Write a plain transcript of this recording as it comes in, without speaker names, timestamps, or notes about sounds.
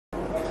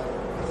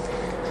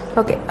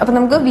Okay, അപ്പൊ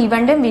നമുക്ക്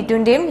V1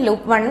 V2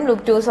 loop 1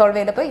 loop 2 solve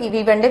ചെയ്തപ്പോൾ ഈ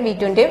V1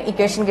 V2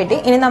 ഇക്വേഷൻ കിട്ടി.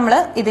 ഇനി നമ്മൾ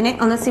ഇതിനെ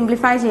ഒന്ന്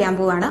സിംപ്ലിഫൈ ചെയ്യാൻ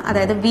പോവാണ്.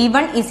 അതായത്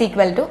V1 is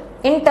equal to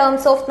in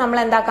terms of നമ്മൾ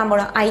എന്താക്കാൻ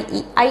പോകണം,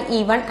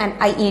 IE1 ആൻഡ്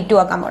IE2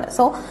 ആക്കാൻ പോകണം.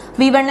 സോ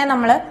V1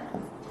 നമ്മൾ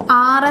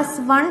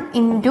RS1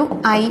 ഇൻറ്റു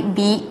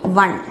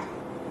IB1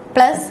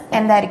 പ്ലസ്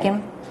എന്തായിരിക്കും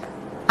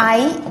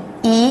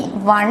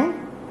IE1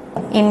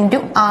 into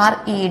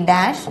RE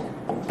dash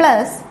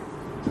plus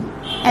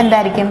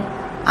എന്തായിരിക്കും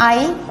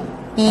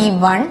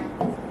IE1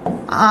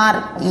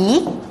 RE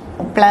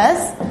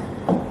plus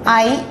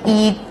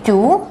IE2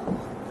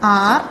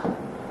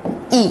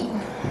 RE.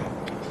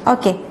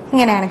 Okay,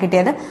 ഇങ്ങനെയാണ്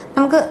കിട്ടിയത്.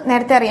 നമുക്ക്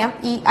നേരത്തെ അറിയാം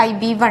ഈ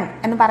IB1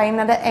 എന്ന്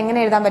പറയുന്നത് എങ്ങനെ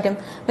എഴുതാൻ പറ്റും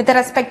with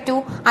respect to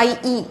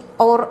IE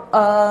or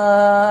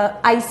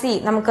IC.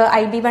 നമുക്ക്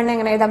IB1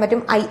 എങ്ങനെ എഴുതാൻ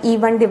പറ്റും,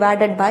 IE1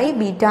 ഡിവൈഡഡ് ബൈ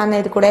ബീറ്റ എന്ന്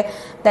എഴുതി കൂടെ.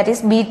 ദാറ്റ്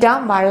ഈസ് ബീറ്റ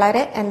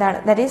വളരെ എന്താണ്,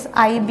 that is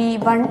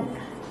IB1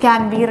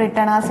 can be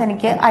written as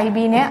എനിക്ക്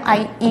IBനെ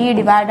IE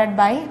ഡിവൈഡഡ്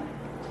ബൈ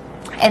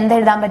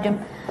എന്തെഴുതാൻ പറ്റും,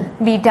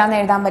 ബീറ്റ എന്ന്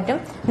എഴുതാൻ പറ്റും.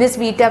 This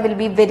beta will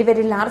be very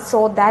very large. So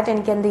that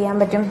എനിക്ക് എന്ത് ചെയ്യാൻ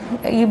പറ്റും,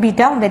 ഈ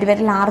ബീറ്റ വെരി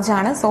വെരി ലാർജ്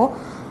ആണ്. സോ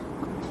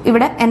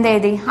ഇവിടെ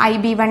എന്തെഴുതി,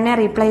 IB1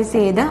 റീപ്ലേസ്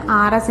ചെയ്ത്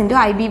RS ഇൻറ്റു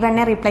IB1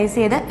 റീപ്ലേസ്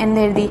ചെയ്ത്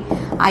എന്തെഴുതി,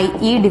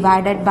 IE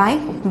ഡിവൈഡഡ് ബൈ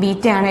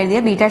ബീറ്റ ആണ്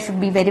എഴുതിയത്. Beta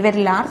should be very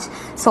very large.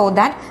 So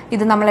that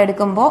ഇത് നമ്മൾ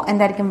എടുക്കുമ്പോൾ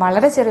എന്തായിരിക്കും,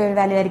 വളരെ ചെറിയൊരു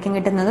വാല്യൂ ആയിരിക്കും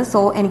കിട്ടുന്നത്.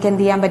 സോ എനിക്ക്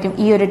എന്ത് ചെയ്യാൻ പറ്റും,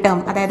 ഈ ഒരു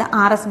ടേം അതായത്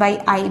RS ബൈ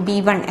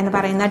IB1 എന്ന്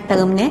പറയുന്ന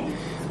ടേമിനെ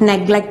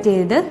നെഗ്ലക്ട്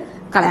ചെയ്ത്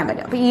കളയാൻ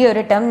പറ്റും. അപ്പൊ ഈ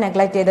ഒരു ടേം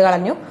നെഗ്ലക്ട് ചെയ്ത്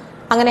കളഞ്ഞു.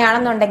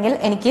 അങ്ങനെയാണെന്നുണ്ടെങ്കിൽ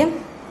എനിക്ക്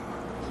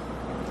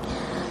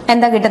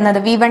എന്താ കിട്ടുന്നത്,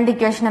 V1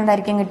 ഇക്വേഷൻ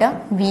എന്തായിരിക്കും കിട്ടുക,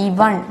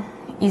 V1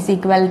 ഈസ്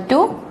ഈക്വൽ ടു,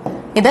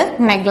 ഇത്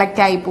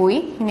നെഗ്ലക്റ്റ് ആയി പോയി.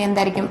 ഇനി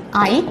എന്തായിരിക്കും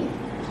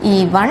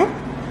IE1.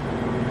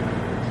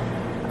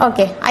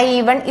 ഓക്കെ,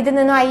 IE1 ഇതിൽ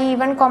നിന്നും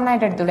IE1 കോമൺ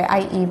ആയിട്ട് എടുത്തൂടെ,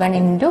 IE1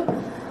 into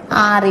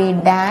RE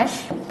dash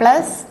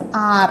plus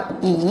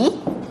RE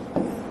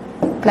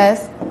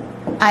plus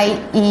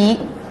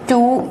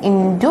IE2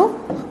 into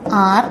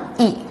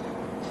RE.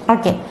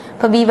 Okay,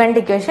 അപ്പൊ V1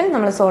 ഇക്വേഷൻ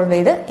നമ്മൾ സോൾവ്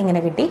ചെയ്ത് ഇങ്ങനെ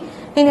കിട്ടി.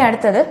 ഇനി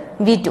അടുത്തത്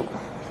V2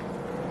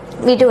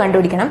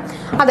 കണ്ടുപിടിക്കണം.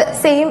 അത്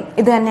സെയിം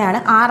ഇത് തന്നെയാണ്,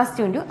 RS2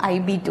 ഇൻറ്റു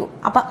IB2.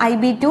 അപ്പൊ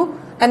IB2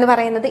 എന്ന്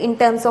പറയുന്നത് ഇൻ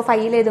ടേംസ് ഓഫ്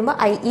Iയിൽ എഴുതുമ്പോൾ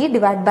IE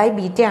ഡിവൈഡ് ബൈ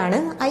ബീറ്റ ആണ്.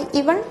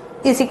 IE1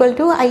 is equal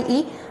to IE.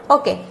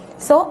 Okay,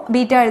 so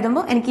beta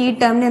എഴുതുമ്പോൾ എനിക്ക് ഈ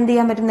ടേമിന് എന്ത്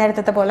ചെയ്യാൻ പറ്റും,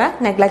 നേരത്തെ പോലെ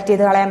നെഗ്ലക്ട്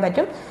ചെയ്ത് കളയാൻ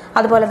പറ്റും.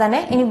 അതുപോലെ തന്നെ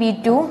ഇനി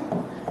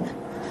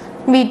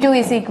V2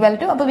 ഈസ് ഈക്വൽ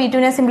ടു, അപ്പോൾ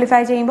V2നെ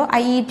സിംപ്ലിഫൈ ചെയ്യുമ്പോൾ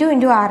IE2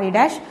 into RE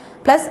dash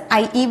plus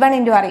IE1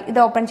 into RE, ഇത്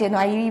ഓപ്പൺ ചെയ്യുന്നു,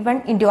 IE1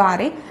 into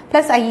RE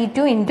plus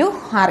IE2 into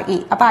RE.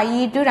 അപ്പൊ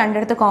IE2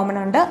 രണ്ടിടത്ത് കോമൺ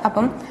ഉണ്ട്.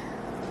 അപ്പം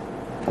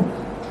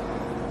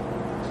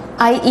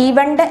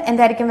IE1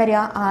 എന്തായിരിക്കും വരിക,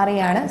 RE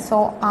ആണ്. So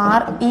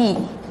RE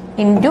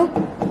into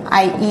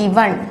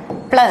IE1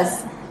 plus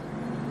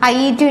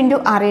IE2 into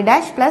RE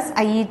dash plus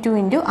IE2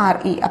 into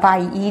RE. അപ്പൊ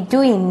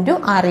IE2 into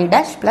RE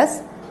dash plus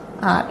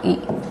RE.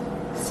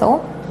 So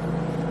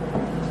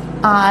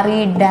RE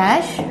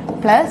dash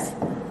plus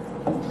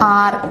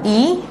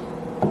RE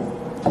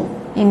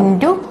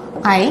into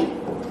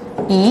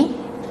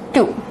IE2.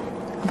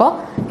 അപ്പോൾ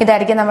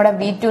ഇതായിരിക്കും നമ്മുടെ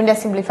V2ന്റെ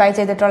സിംപ്ലിഫൈ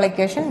ചെയ്തിട്ടുള്ള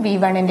ഇക്വേഷൻ,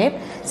 V1ന്റെ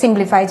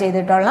സിംപ്ലിഫൈ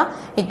ചെയ്തിട്ടുള്ള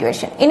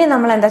equation. ഇനി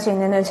നമ്മൾ എന്താ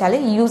ചെയ്യുന്നതെന്ന് വെച്ചാൽ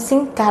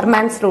യൂസിങ്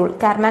കാർമാൻസ്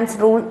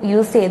റൂൾ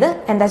യൂസ് ചെയ്ത്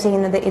എന്താ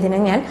ചെയ്യുന്നത്, ഇതിനെ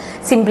ഞാൻ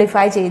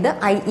സിംപ്ലിഫൈ ചെയ്ത്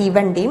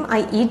IE1ന്റെയും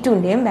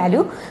IE2ന്റെയും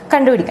വാല്യൂ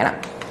കണ്ടുപിടിക്കണം.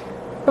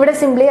 ഇവിടെ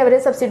സിംപ്ലി അവർ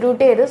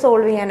സബ്സ്റ്റിറ്റ്യൂട്ട് ചെയ്ത്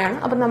സോൾവ് ചെയ്യാനാണ്.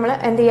 അപ്പം നമ്മൾ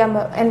എന്ത്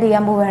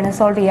ചെയ്യാൻ പോവുകയാണ്,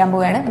 സോൾവ് ചെയ്യാൻ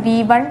പോവുകയാണ്.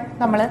 V1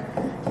 നമ്മൾ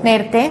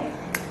നേരത്തെ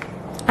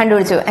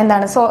കണ്ടുപിടിച്ചു,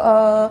 എന്താണ്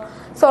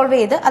സോൾവ്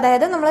ചെയ്ത്,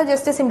 അതായത് നമ്മൾ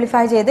ജസ്റ്റ്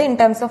സിംപ്ലിഫൈ ചെയ്ത് in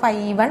terms of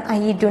IE1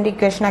 IE2ന്റെ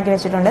equation ആക്കി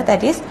വെച്ചിട്ടുണ്ട്.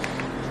 ദാറ്റ് ഈസ്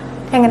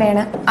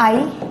എങ്ങനെയാണ്,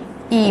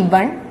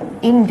 IE1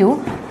 into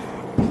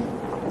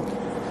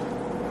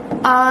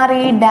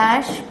RE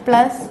dash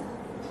plus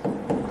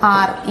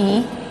RE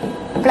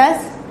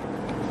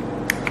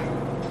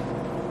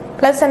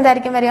plus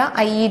എന്തായിരിക്കും വരിക,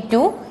 IE2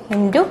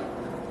 into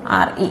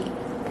RE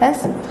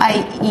plus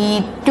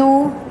IE2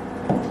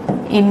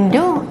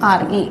 into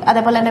RE.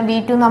 അതേപോലെ തന്നെ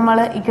V2 നമ്മൾ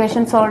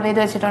ഇക്വേഷൻ സോൾവ് ചെയ്ത്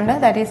വെച്ചിട്ടുണ്ട്.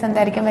 ദാറ്റ് ഈസ്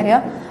എന്തായിരിക്കും വരിക,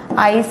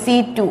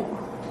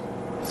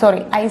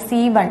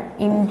 IC1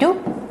 into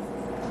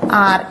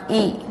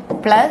RE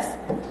plus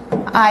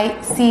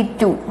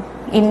IC2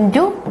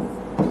 into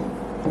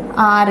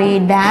RE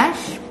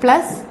dash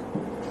plus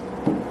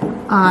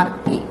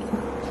RE.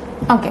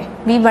 Okay,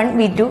 V1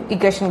 V2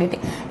 equation കിട്ടി.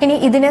 ഇനി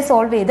ഇതിനെ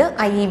സോൾവ് ചെയ്ത്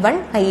IE1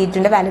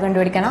 IE2ന്റെ വാല്യൂ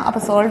കണ്ടുപിടിക്കണം. അപ്പൊ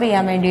സോൾവ്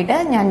ചെയ്യാൻ വേണ്ടിയിട്ട്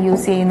ഞാൻ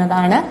യൂസ്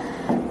ചെയ്യുന്നതാണ്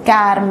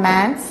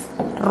കാർമാൻസ്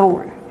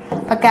റൂൾ.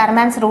 അപ്പൊ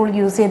കാർമാൻസ് റൂൾ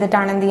യൂസ്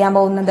ചെയ്തിട്ടാണ് എന്ത് ചെയ്യാൻ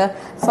പോകുന്നത്,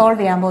 സോൾവ്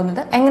ചെയ്യാൻ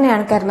പോകുന്നത്.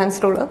 എങ്ങനെയാണ് കാർമാൻസ്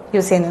റൂൾ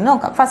യൂസ് ചെയ്യുന്നത്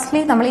നോക്കാം.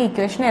 ഫസ്റ്റ്ലി നമ്മൾ ഈ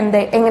ഇക്വേഷൻ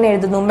എങ്ങനെ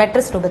എഴുതുന്നു,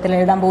 മെട്രിക്സ് രൂപത്തിൽ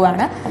എഴുതാൻ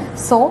പോവുകയാണ്.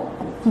 So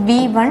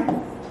V1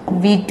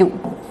 V2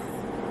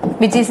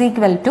 which is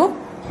equal to,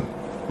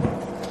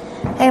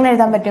 എങ്ങനെ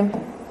എഴുതാൻ പറ്റും,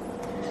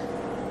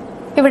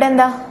 ഇവിടെ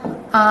എന്താ,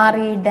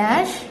 RE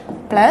dash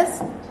plus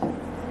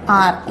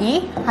RE,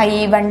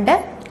 IE1ന്റെ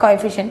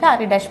coefficient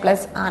RE dash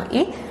plus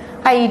RE,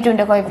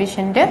 IE2ന്റെ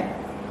coefficient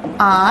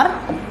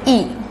RE.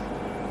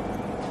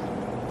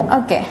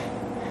 Okay,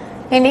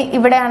 ഇനി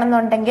ഇവിടെ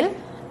ആണെന്നുണ്ടെങ്കിൽ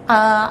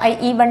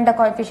IE1ന്റെ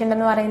കോഎഫിഷ്യന്റ്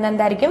എന്ന് പറയുന്നത്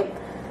എന്തായിരിക്കും,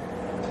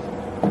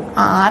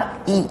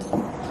 RE.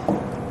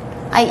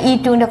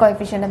 IE2ന്റെ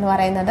കോഎഫിഷ്യന്റ് എന്ന്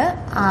പറയുന്നത്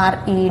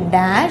RE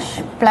dash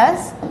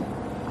plus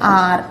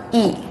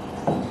RE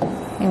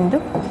into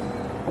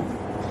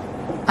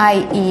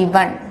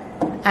IE1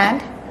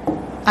 and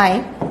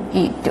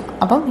IE2.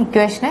 അപ്പം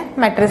ഇക്വേഷനെ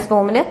മെട്രിക്സ്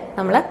ഫോമിൽ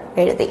നമ്മൾ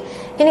എഴുതി.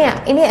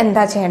 ഇനി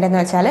എന്താ ചെയ്യേണ്ടതെന്ന്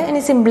വെച്ചാൽ, ഇനി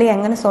സിംപ്ലി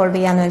എങ്ങനെ സോൾവ്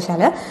ചെയ്യാന്ന്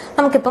വെച്ചാൽ,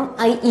 നമുക്കിപ്പം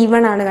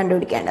IE1 ആണ്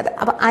കണ്ടുപിടിക്കേണ്ടത്.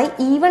 അപ്പം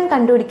IE1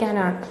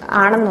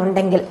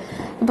 കണ്ടുപിടിക്കാനാണെന്നുണ്ടെങ്കിൽ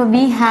ഇപ്പം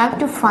we have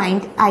to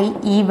find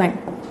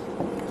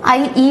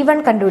IE1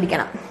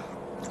 കണ്ടുപിടിക്കണം.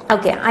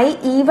 ഓക്കെ,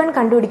 IE1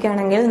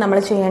 കണ്ടുപിടിക്കുകയാണെങ്കിൽ നമ്മൾ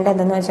ചെയ്യേണ്ടത്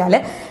എന്തെന്ന് വെച്ചാൽ,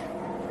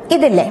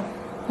 ഇതില്ലേ,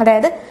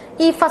 അതായത്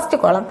ഈ ഫസ്റ്റ്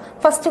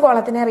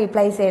കോളത്തിനെ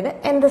റീപ്ലേസ് ചെയ്ത്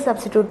എന്ത്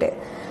സബ്സ്റ്റിറ്റ്യൂട്ട്,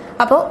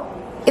 അപ്പോൾ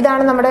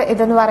ഇതാണ് നമ്മുടെ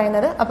ഇതെന്ന്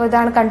പറയുന്നത്. അപ്പോൾ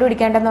ഇതാണ്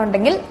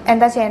കണ്ടുപിടിക്കേണ്ടതെന്നുണ്ടെങ്കിൽ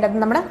എന്താ ചെയ്യേണ്ടത്,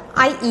 നമ്മുടെ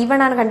IE1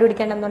 ആണ്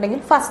കണ്ടുപിടിക്കേണ്ടതെന്നുണ്ടെങ്കിൽ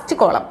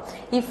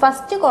ഈ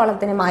ഫസ്റ്റ്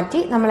കോളത്തിനെ മാറ്റി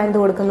നമ്മൾ എന്ത്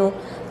കൊടുക്കുന്നു,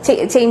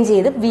 ചേഞ്ച്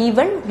ചെയ്ത്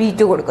V1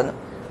 V2 കൊടുക്കുന്നു.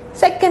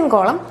 സെക്കൻഡ്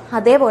കോളം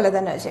അതേപോലെ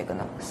തന്നെ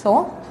വെച്ചേക്കുന്നു. സോ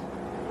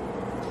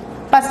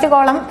ഫസ്റ്റ്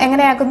കോളം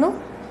എങ്ങനെയാക്കുന്നു,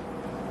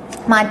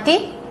 മാറ്റി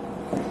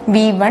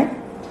V1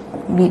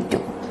 V2.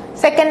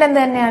 സെക്കൻഡ് എന്ത്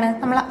തന്നെയാണ്,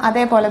 നമ്മൾ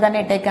അതേപോലെ തന്നെ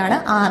ഇട്ടേക്കാണ്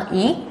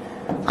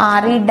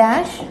RE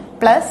ഡാഷ്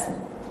പ്ലസ്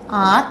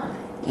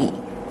RE.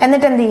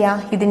 എന്നിട്ട് എന്ത്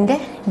ചെയ്യുക, ഇതിന്റെ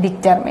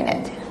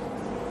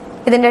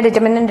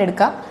ഡിറ്റർമിനന്റ്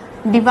എടുക്കുക,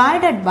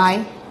 ഡിവൈഡഡ് ബൈ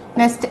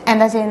നെക്സ്റ്റ്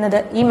എന്താ ചെയ്യുന്നത്,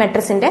 ഈ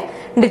മെട്രിക്സിന്റെ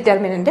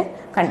ഡിറ്റർമിനന്റ്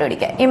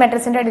കണ്ടുപിടിക്കുക. ഈ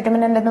മെട്രിക്സിന്റെ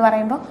ഡിറ്റർമിനന്റ് എന്ന്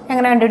പറയുമ്പോൾ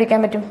എങ്ങനെ കണ്ടുപിടിക്കാൻ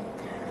പറ്റും,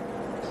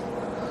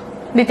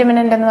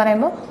 ഡിറ്റർമിനന്റ് എന്ന്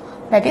പറയുമ്പോൾ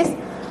that is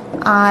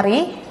RE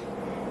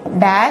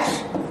dash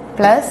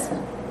plus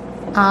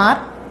RE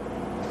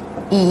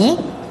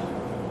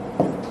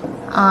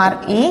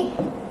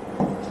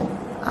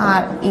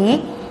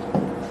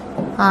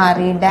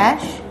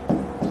dash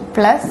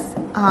plus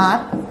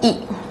RE.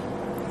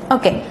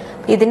 Okay,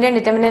 ഇതിന്റെ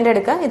ഡിറ്റർമിനന്റ്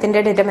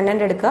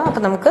എടുക്കുക. അപ്പൊ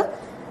നമുക്ക്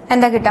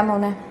എന്താ കിട്ടാൻ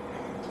പോകുന്നത്,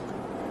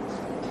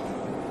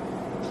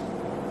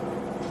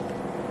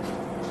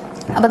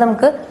 അപ്പൊ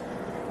നമുക്ക്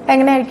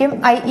എങ്ങനെയായിരിക്കും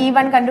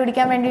IE1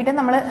 കണ്ടുപിടിക്കാൻ വേണ്ടിയിട്ട്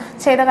നമ്മൾ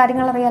ചെയ്ത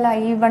കാര്യങ്ങൾ അറിയാലോ.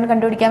 IE1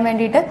 കണ്ടുപിടിക്കാൻ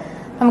വേണ്ടിയിട്ട്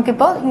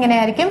നമുക്കിപ്പോ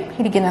ഇങ്ങനെയായിരിക്കും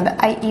ഇരിക്കുന്നത്.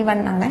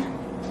 IE1 ആണ്.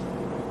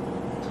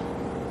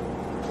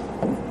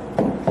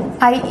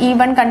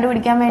 IE1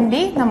 കണ്ടുപിടിക്കാൻ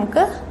വേണ്ടി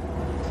നമുക്ക്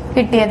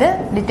കിട്ടിയത്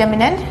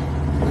ഡിറ്റർമിനന്റ്,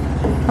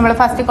 നമ്മൾ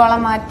ഫസ്റ്റ്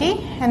കോളം മാറ്റി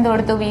എന്ത്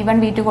കൊടുത്തു, V1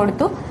 V2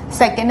 കൊടുത്തു.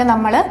 സെക്കൻഡ്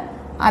നമ്മൾ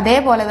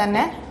അതേപോലെ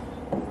തന്നെ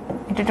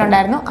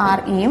ഇട്ടിട്ടുണ്ടായിരുന്നു,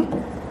 REയും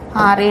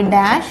RE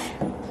dash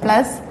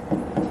plus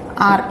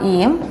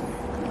REയും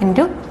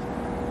into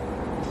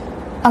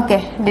okay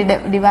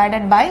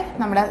divided by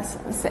നമ്മുടെ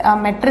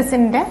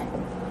മെട്രിക്സിന്റെ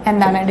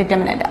എന്താണ്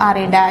determinant,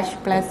 RE dash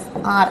plus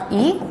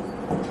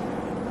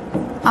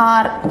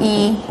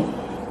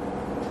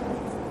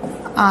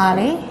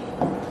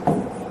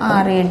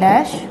RE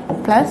dash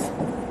plus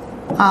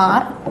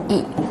RE.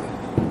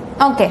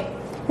 Okay,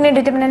 ഇനി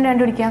ഡിറ്റർമിനന്റ്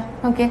കണ്ടുപിടിക്കാം.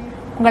 ഓക്കെ,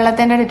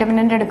 മുകളിലത്തെ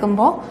ഡിറ്റർമിനന്റ്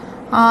എടുക്കുമ്പോൾ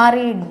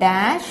RE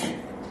dash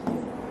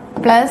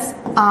plus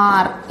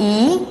RE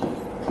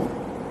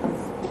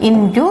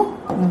into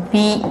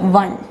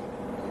V1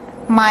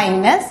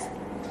 minus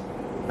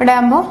ഇവിടെ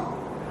ആകുമ്പോൾ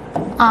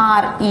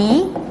RE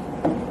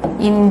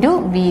into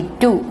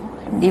V2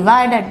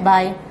 divided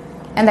by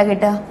എന്താ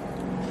കിട്ടുക,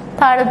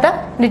 താഴത്തെ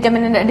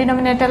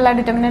ഡിനോമിനേറ്ററിലെ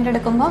ഡിറ്റർമിനന്റ്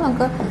എടുക്കുമ്പോൾ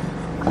നമുക്ക്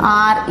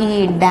RE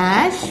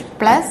dash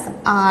plus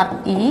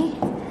RE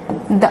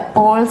the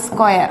whole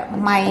square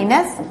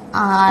minus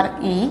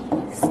RE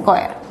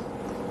square.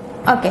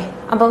 Okay,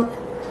 അപ്പം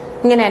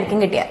ഇങ്ങനെയായിരിക്കും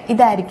കിട്ടിയ.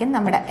 ഇതായിരിക്കും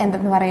നമ്മുടെ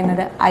എന്തെന്ന്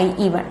പറയുന്നത്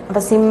IE1. അപ്പൊ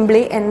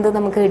സിംപ്ലി എന്ത്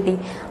നമുക്ക് കിട്ടി,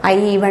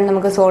 IE1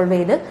 നമുക്ക് സോൾവ്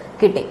ചെയ്ത്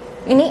കിട്ടി.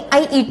 ഇനി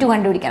IE2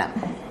 കണ്ടുപിടിക്കണം.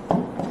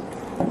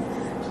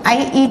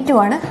 IE2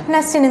 ആണ്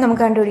നെക്സ്റ്റ് ഇനി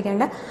നമുക്ക്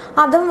കണ്ടുപിടിക്കേണ്ട.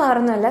 അതും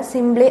വേറൊന്നുമല്ല,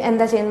 സിംപ്ലി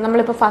എന്താ ചെയ്യുന്നത്,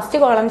 നമ്മളിപ്പോൾ ഫസ്റ്റ്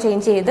കോളം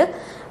ചേഞ്ച് ചെയ്ത്,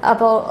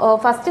 അപ്പോൾ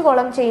ഫസ്റ്റ്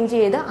കോളം ചേഞ്ച്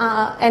ചെയ്ത്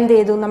എന്ത്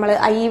ചെയ്തു, നമ്മൾ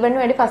IE1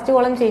 വേണ്ടി ഫസ്റ്റ്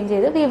കോളം ചേഞ്ച്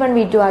ചെയ്ത് V1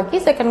 V2 ആക്കി.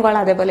 സെക്കൻഡ് കോളം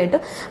അതേപോലെ ഇട്ടു.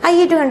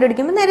 IE2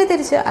 കണ്ടുപിടിക്കുമ്പോൾ നേരെ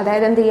തിരിച്ച്,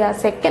 അതായത് എന്ത് ചെയ്യുക,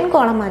 സെക്കൻഡ്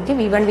കോളം മാറ്റി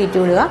V1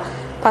 V2 ഇടുക.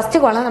 ഫസ്റ്റ്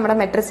കോളം നമ്മുടെ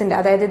മെട്രിക്സിന്റെ,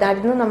 അതായത്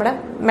ഇതായിരുന്നു നമ്മുടെ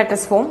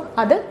മെട്രിക്സ് ഫോം,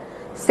 അത്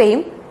സെയിം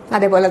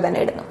അതേപോലെ തന്നെ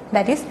ഇടുന്നു.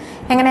 ദാറ്റ് ഈസ്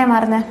എങ്ങനെയാ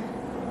മാറുന്നത്,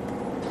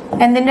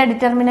 എന്തിന്റെ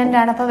ഡിറ്റർമിനന്റ്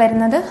ആണ് അപ്പൊ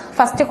വരുന്നത്,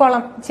 ഫസ്റ്റ്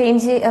കോളം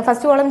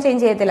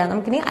ചേഞ്ച് ചെയ്യത്തില്ല,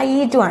 നമുക്കിനി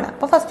IE2 ആണ്.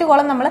 അപ്പൊ ഫസ്റ്റ്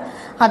കോളം നമ്മൾ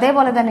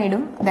അതേപോലെ തന്നെ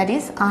ഇടും. That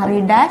is RE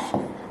dash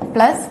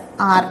plus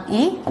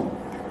RE,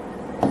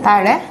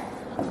 താഴെ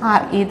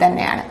RE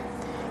തന്നെയാണ്.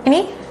 ഇനി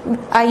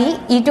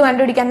IE2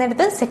 കണ്ടുപിടിക്കാൻ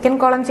നേരത്ത് സെക്കൻഡ്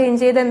കോളം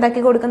ചേഞ്ച് ചെയ്ത്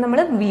എന്താക്കി കൊടുക്കും,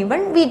 നമ്മൾ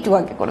V1 V2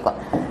 ആക്കി കൊടുക്കും.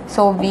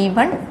 So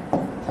V1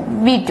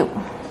 V2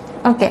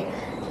 okay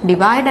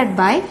divided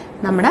by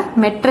നമ്മുടെ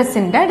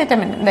മെട്രിക്സിന്റെ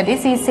ഡിറ്റർമിനന്റ്. ദാറ്റ്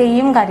ഈസ് ഈ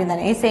സെയിം കാര്യം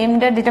തന്നെ, ഈ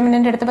സെയിമിന്റെ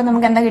ഡിറ്റർമിനന്റ് എടുത്തപ്പോൾ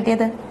നമുക്ക് എന്താ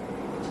കിട്ടിയത്,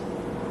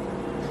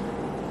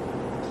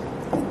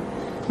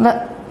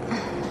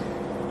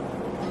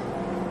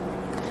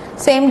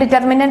 സെയിം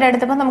ഡിറ്റർമിനന്റ്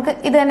എടുത്തപ്പോൾ നമുക്ക്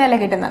ഇത് തന്നെയല്ലേ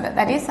കിട്ടുന്നത്.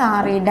 That is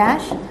RE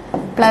dash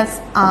plus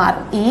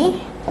RE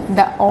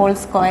the whole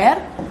square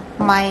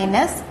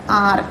minus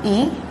RE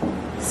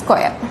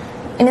square.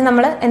 ഇനി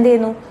നമ്മൾ എന്ത്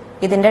ചെയ്യുന്നു,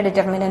 ഇതിന്റെ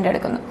ഡിറ്റർമിനന്റ്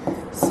എടുക്കുന്നു.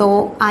 So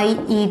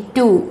IE2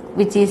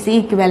 which is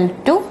equal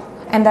to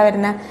എന്താ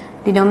വരുന്ന,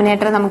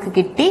 ഡിനോമിനേറ്റർ നമുക്ക്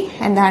കിട്ടി,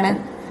 എന്താണ്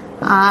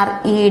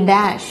RE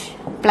dash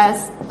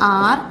plus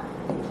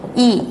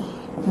RE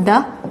the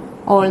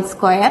whole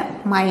square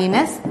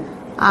minus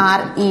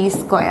R E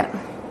square.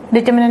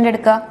 Determinant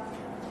എടുക്കുക.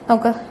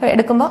 നമുക്ക്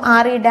എടുക്കുമ്പോൾ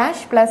R E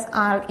dash plus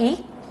R E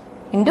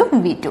into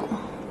V two.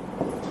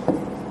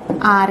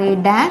 R E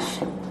dash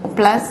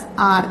plus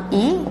R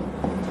E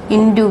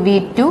into V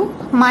two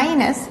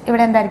minus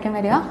ഇവിടെ എന്തായിരിക്കും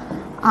വരിക,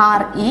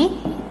 R E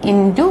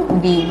into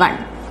V one.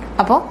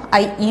 അപ്പോൾ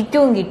I E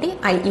ടുവും കിട്ടി,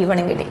 I E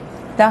വണ്ണും കിട്ടി.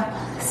 ഇതാ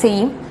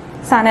സെയിം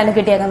സാധനമല്ല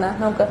കിട്ടിയേക്കുന്നത്.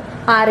 നമുക്ക്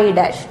R E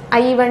dash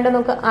I E വണ്ണിന്റെ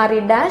നമുക്ക് R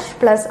E dash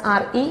plus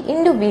R E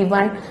into V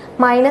one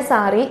minus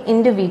R E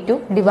into V two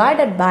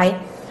divided by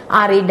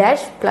R E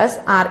dash plus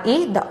R E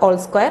the whole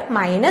square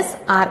minus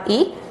R E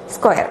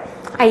square.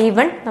 I E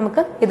one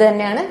നമുക്ക് ഇത്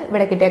തന്നെയാണ്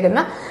ഇവിടെ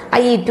കിട്ടിയേക്കുന്ന.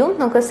 I E two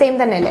നമുക്ക് same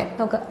തന്നെയല്ലേ.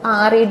 നമുക്ക്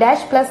R E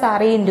dash plus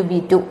R E into V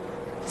two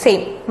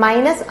same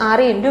minus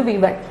R E into V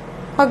one.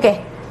 Okay,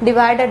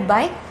 divided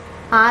by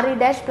R E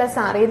dash plus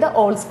R E the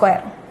whole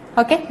square.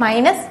 Okay,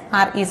 minus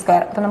R E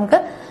square. അപ്പൊ നമുക്ക്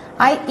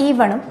I E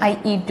വണ്ണും I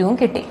E ടുവും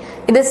കിട്ടി.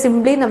 ഇത്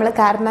simply നമ്മൾ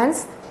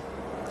കാർമാൻസ്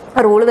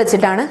rule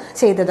വെച്ചിട്ടാണ്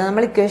ചെയ്തത്.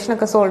 നമ്മൾ ഇക്വേഷൻ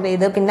ഒക്കെ സോൾവ്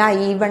ചെയ്ത് പിന്നെ ഐ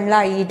ഇ വണ്ണിൽ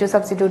ഐ ഇ ടു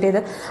സബ്സ്റ്റിറ്റ്യൂട്ട് ചെയ്ത്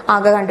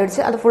ആകെ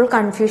കണ്ടുപിടിച്ച് അത് ഫുൾ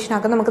കൺഫ്യൂഷൻ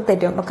ആക്കി നമുക്ക്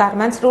തെറ്റും. അപ്പോൾ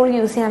കാർമാൻസ് റൂൾ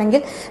യൂസ്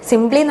ചെയ്യുകയാണെങ്കിൽ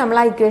സിംപ്ലി നമ്മൾ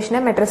ആ ഇക്വേഷനെ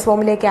മെട്രിക്സ്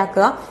ഫോമിലേക്ക്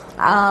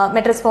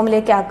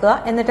ആക്കുക.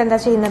 എന്നിട്ട് എന്താ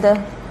ചെയ്യുന്നത്,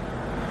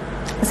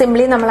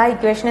 സിംപ്ലി നമ്മൾ ആ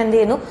ഇക്വേഷൻ എന്ത്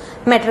ചെയ്യുന്നു,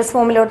 മെട്രിക്സ്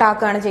ഫോമിലോട്ട്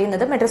ആക്കുകയാണ്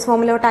ചെയ്യുന്നത്. മെട്രിക്സ്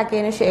ഫോമിലോട്ട്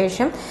ആക്കിയതിനു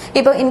ശേഷം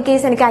ഇപ്പോൾ ഇൻ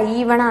കേസ് എനിക്ക് ഐ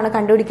ഇ വൺ ആണ്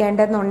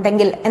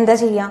കണ്ടുപിടിക്കേണ്ടതെന്നുണ്ടെങ്കിൽ എന്താ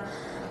ചെയ്യുക,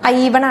 ഐ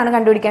ഇ വൺ ആണ്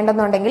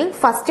കണ്ടുപിടിക്കേണ്ടതെന്നുണ്ടെങ്കിൽ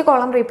ഫസ്റ്റ്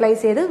കോളം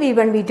റീപ്ലേസ് ചെയ്ത് വി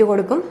വൺ വി ടു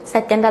കൊടുക്കും.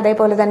 സെക്കൻഡ്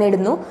അതേപോലെ തന്നെ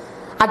ഇടുന്നു,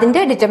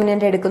 അതിന്റെ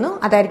ഡിറ്റർമിനന്റ് എടുക്കുന്നു,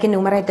 അതായിരിക്കും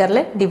ന്യൂമറേറ്ററിൽ,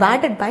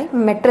 ഡിവൈഡഡ് ബൈ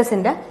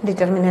മെട്രിക്സിന്റെ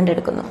ഡിറ്റർമിനന്റ്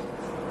എടുക്കുന്നു.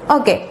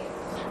 ഓക്കെ,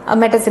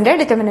 മെട്രിക്സിന്റെ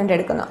ഡിറ്റർമിനന്റ്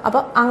എടുക്കുന്നു.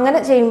 അപ്പോൾ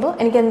അങ്ങനെ ചെയ്യുമ്പോൾ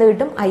എനിക്ക് എന്ത്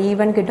കിട്ടും, ഐ ഇ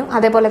വൺ കിട്ടും.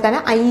 അതേപോലെ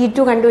തന്നെ ഐ ഇ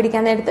ടു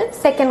കണ്ടുപിടിക്കാൻ നേരത്ത്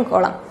സെക്കൻഡ്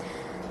കോളം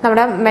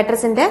നമ്മുടെ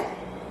മെട്രിക്സിന്റെ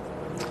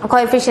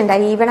coefficient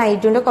I one I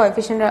ടുന്റെ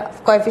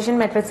coefficient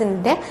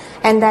മെട്രിക്സിന്റെ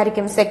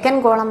എന്തായിരിക്കും, സെക്കൻഡ്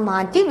കോളം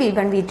മാറ്റി വി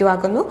വൺ വി ടു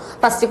ആക്കുന്നു.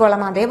 ഫസ്റ്റ്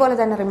കോളം അതേപോലെ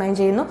തന്നെ റിമൈൻ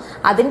ചെയ്യുന്നു,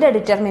 അതിന്റെ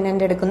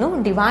ഡിറ്റർമിനന്റ് എടുക്കുന്നു,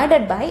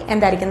 ഡിവൈഡഡ് ബൈ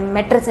എന്തായിരിക്കും,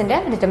 മെട്രിക്സിന്റെ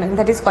ഡിറ്റർമിനന്റ്,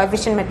 ദാറ്റ് ഈസ്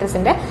കോഎഫിഷ്യന്റ്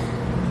മെട്രിക്സിന്റെ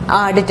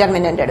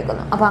ഡിറ്റർമിനന്റ്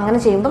എടുക്കുന്നു. അപ്പൊ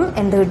അങ്ങനെ ചെയ്യുമ്പോൾ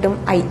എന്ത് കിട്ടും,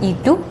 ഐ ഇ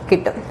ടു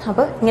കിട്ടും.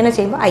 അപ്പൊ ഇങ്ങനെ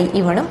ചെയ്യുമ്പോൾ ഐ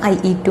ഇ വണ്ണും ഐ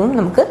ഇ ടുവും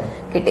നമുക്ക്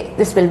കിട്ടി.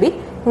 ദിസ് വിൽ ബി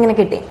ഇങ്ങനെ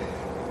കിട്ടി.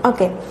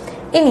 ഓക്കെ,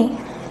 ഇനി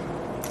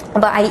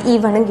അപ്പൊ ഐ ഇ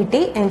വണ്ണും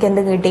കിട്ടി, എനിക്ക്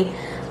എന്ത് കിട്ടി,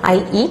 ഐ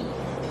ഇ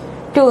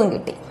ടുവും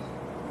കിട്ടി.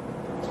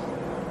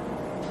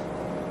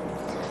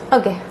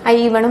 ഓക്കെ, ഐ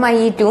ഇ വണ്ണും ഐ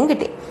ഇ ടുവും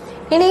കിട്ടി.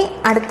 ഇനി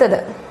അടുത്തത്,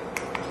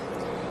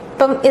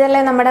 ഇപ്പം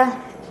ഇതല്ലേ നമ്മുടെ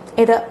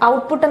ഇത്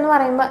ഔട്ട്പുട്ട് എന്ന്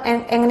പറയുമ്പോൾ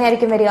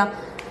എങ്ങനെയായിരിക്കും വരിക,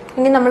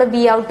 ഇനി നമ്മൾ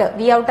വി ഔട്ട്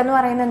എന്ന്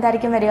പറയുന്നത്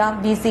എന്തായിരിക്കും വരിക,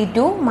 V C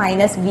to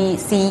minus V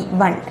C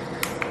one.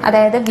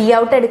 അതായത് വി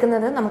ഔട്ട്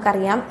എടുക്കുന്നത്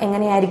നമുക്കറിയാം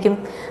എങ്ങനെയായിരിക്കും,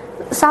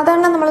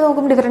 സാധാരണ നമ്മൾ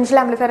നോക്കും ഡിഫറൻഷ്യൽ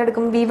ആംപ്ലിഫയർ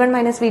എടുക്കും V one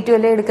minus V two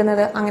അല്ലേ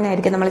എടുക്കുന്നത്, അങ്ങനെ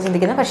ആയിരിക്കും നമ്മൾ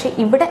ചിന്തിക്കുന്നത്. പക്ഷെ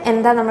ഇവിടെ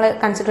എന്താ നമ്മൾ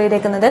കൺസിഡർ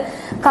ചെയ്തേക്കുന്നത്,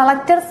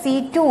 collector C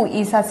two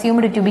is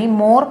assumed to be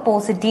more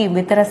positive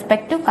with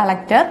respect to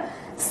collector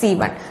C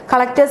one.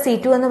 Collector C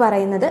to എന്ന്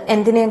പറയുന്നത്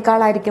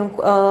എന്തിനേക്കാളായിരിക്കും,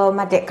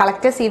 മറ്റേ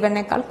കളക്ടർ സി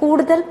വണ്ണിനേക്കാൾ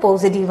കൂടുതൽ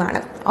പോസിറ്റീവ്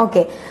ആണ്.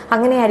 ഓക്കെ,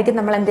 അങ്ങനെയായിരിക്കും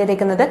നമ്മൾ എന്ത്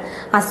ചെയ്തേക്കുന്നത്,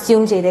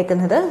 അസ്യൂം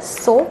ചെയ്തേക്കുന്നത്.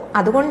 സോ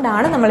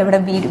അതുകൊണ്ടാണ് നമ്മൾ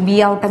ഇവിടെ വി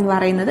ഔട്ട് എന്ന്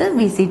പറയുന്നത്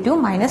V C to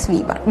minus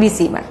V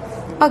C one.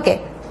 Okay,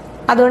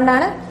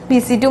 അതുകൊണ്ടാണ് V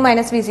C to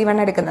minus V C one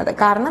എടുക്കുന്നത്.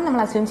 കാരണം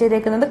നമ്മൾ അസ്യൂം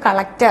ചെയ്തേക്കുന്നത്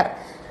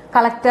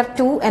കളക്ടർ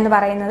ടു എന്ന്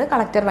പറയുന്നത്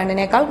കളക്ടർ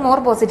വണ്ണിനേക്കാൾ മോർ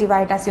പോസിറ്റീവ്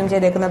ആയിട്ട് അസ്യൂം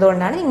ചെയ്തേക്കുന്നത്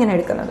കൊണ്ടാണ് ഇങ്ങനെ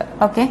എടുക്കുന്നത്.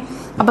 ഓക്കെ,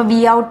 അപ്പൊ വി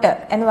ഔട്ട്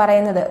എന്ന്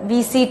പറയുന്നത് വി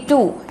സി ടു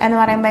എന്ന്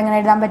പറയുമ്പോൾ എങ്ങനെ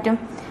എഴുതാൻ പറ്റും,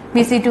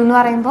 വി സി ടു എന്ന്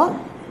പറയുമ്പോൾ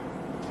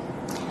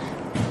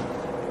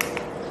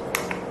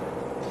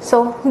സോ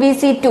വി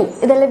സി ടു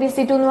ഇതല്ലേ വി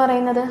സി ടു എന്ന്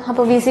പറയുന്നത്.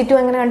 അപ്പൊ വി സി ടു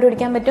എങ്ങനെ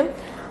കണ്ടുപിടിക്കാൻ പറ്റും,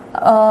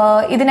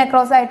 ഇതിന്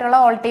അക്രോസ് ആയിട്ടുള്ള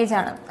വോൾട്ടേജ്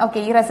ആണ്. ഓക്കെ,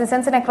 ഈ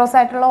റെസിസ്റ്റൻസിന് അക്രോസ്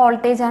ആയിട്ടുള്ള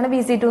വോൾട്ടേജ് ആണ്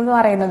വി സി ടു എന്ന്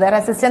പറയുന്നത്.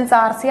 റെസിസ്റ്റൻസ്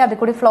ആർ സി, അതിൽ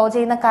കൂടി ഫ്ലോ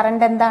ചെയ്യുന്ന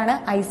കറണ്ട് എന്താണ്,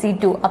 ഐ സി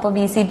ടു. അപ്പൊ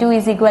V C two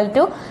is equal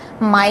to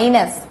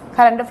minus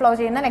current flow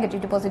ചെയ്യുന്ന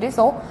negative to positive,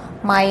 so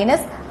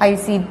minus I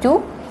C two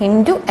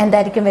into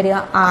എന്തായിരിക്കും വരിക,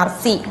 R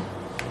C.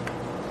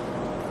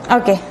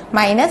 Okay,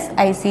 minus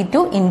I C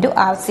two into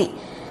R C.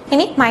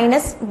 ഇനി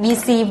minus V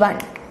C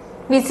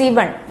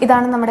one.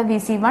 ഇതാണ് നമ്മുടെ V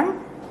C one.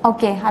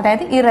 Okay,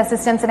 അതായത് ഈ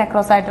റെസിസ്റ്റൻസിന്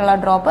across ആയിട്ടുള്ള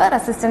drop,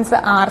 resistance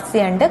R C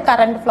ഉണ്ട്,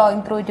 current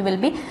flowing through it will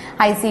be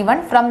I C one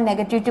from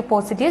negative to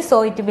positive, so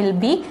it will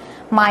be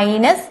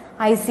minus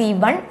I C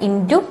one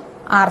into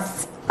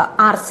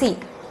R C.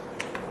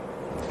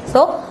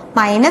 So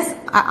minus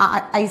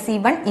I C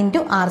one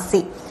into R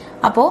C.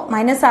 അപ്പോൾ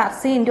minus R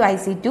C into I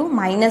C to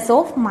minus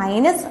of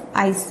minus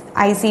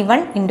I C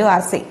one into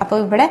R C. അപ്പോൾ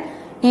ഇവിടെ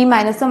ഈ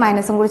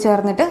മൈനസും കൂടി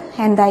ചേർന്നിട്ട്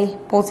എന്തായി,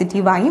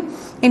 പോസിറ്റീവായി.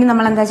 ഇനി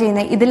നമ്മൾ എന്താ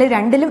ചെയ്യുന്നത്, ഇതിൽ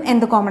രണ്ടിലും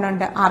എന്ത് കോമൺ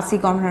ഉണ്ട്, ആർ സി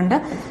കോമൺ ഉണ്ട്.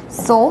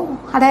 സോ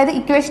അതായത്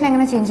ഇക്വേഷൻ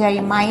എങ്ങനെ ചേഞ്ച് ആയി,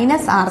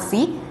 minus R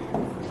C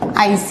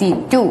I C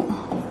two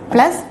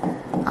plus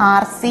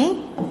R C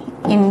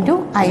into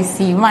I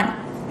C one.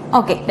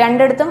 Okay,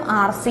 രണ്ടിടത്തും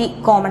ആർ സി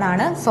കോമൺ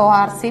ആണ്. So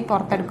R C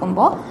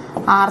പുറത്തെടുക്കുമ്പോൾ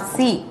R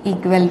C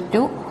equal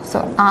to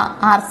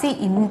R C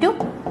into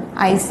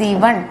I C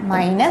one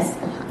minus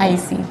I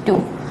C to.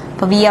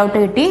 അപ്പോൾ V out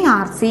കിട്ടി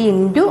R C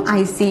into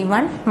I C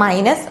one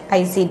minus I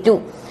C to.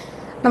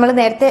 നമ്മൾ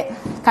നേരത്തെ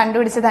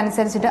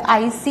കണ്ടുപിടിച്ചതനുസരിച്ചിട്ട്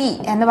I C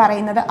എന്ന്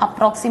പറയുന്നത്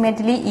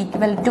approximately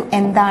equal to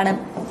എന്താണ്,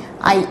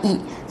 I E.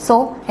 So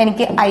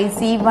എനിക്ക് I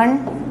C one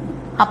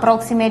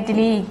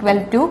approximately equal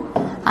to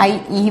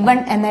IE1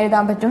 എന്ന്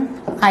എഴുതാൻ പറ്റും.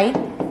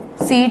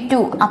 IC2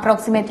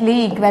 approximately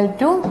equal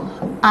to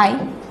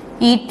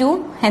IE2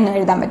 എന്ന്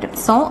എഴുതാൻ പറ്റും.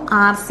 So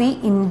RC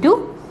into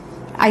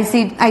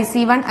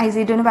IC1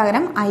 IC2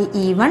 പകരം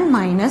IE1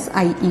 മൈനസ്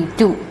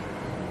IE2.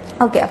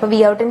 ഓക്കെ, അപ്പൊ V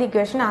ഔട്ടിന്റെ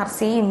equation RC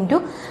into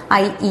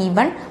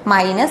IE1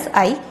 minus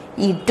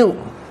IE2.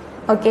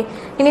 Okay,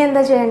 ഇനി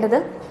എന്താ ചെയ്യേണ്ടത്?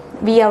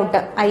 വി ഔട്ട്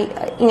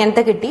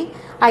ഇങ്ങനത്തെ കിട്ടി.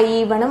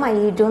 IE1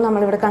 IE2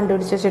 നമ്മളിവിടെ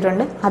കണ്ടുപിടിച്ച്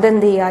വെച്ചിട്ടുണ്ട്.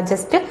 അതെന്ത് ചെയ്യുക?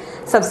 ജസ്റ്റ്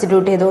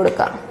സബ്സ്റ്റിറ്റ്യൂട്ട് ചെയ്ത്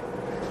കൊടുക്കുക.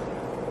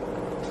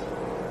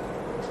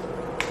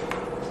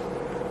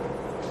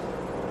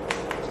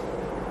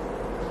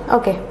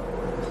 ഓക്കെ,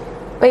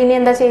 അപ്പൊ ഇനി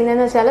എന്താ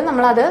ചെയ്യുന്നതെന്ന് വെച്ചാൽ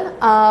നമ്മളത്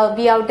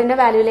വി ഔട്ടിന്റെ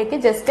വാല്യൂലേക്ക്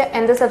ജസ്റ്റ്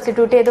എന്ത്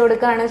സബ്സ്റ്റിറ്റ്യൂട്ട് ചെയ്ത്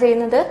കൊടുക്കുകയാണ്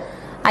ചെയ്യുന്നത്?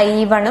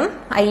 IE1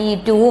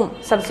 IE2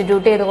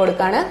 സബ്സ്റ്റിറ്റ്യൂട്ട് ചെയ്ത്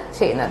കൊടുക്കുകയാണ്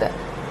ചെയ്യുന്നത്.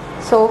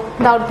 So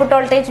the output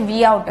voltage V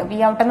out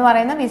എന്ന്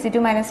പറയുന്ന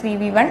VC2 മൈനസ്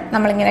VV1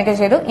 നമ്മൾ ഇങ്ങനെയൊക്കെ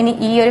ചെയ്തു. ഇനി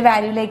ഈ ഒരു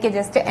വാല്യൂലേക്ക്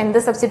ജസ്റ്റ് എന്ത്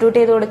സബ്സ്റ്റിറ്റ്യൂട്ട്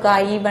ചെയ്ത് കൊടുക്കുക?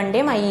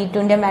 IE1ന്റെയും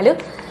IE2ന്റെയും വാല്യൂ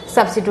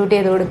സബ്സ്റ്റിറ്റ്യൂട്ട്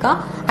ചെയ്ത് കൊടുക്കുക.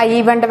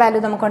 IE1ന്റെ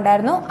വാല്യൂ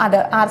നമുക്കുണ്ടായിരുന്നു, അത്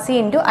RC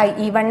ഇൻറ്റു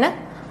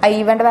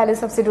IE1ന്റെ വാല്യൂ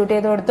സബ്സ്റ്റിറ്റ്യൂട്ട്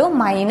ചെയ്ത് കൊടുത്തു,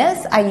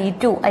 മൈനസ്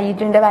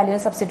IE2ന്റെ വാല്യൂ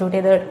സബ്സ്റ്റിറ്റ്യൂട്ട്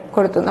ചെയ്ത്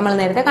കൊടുത്തു, നമ്മൾ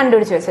നേരത്തെ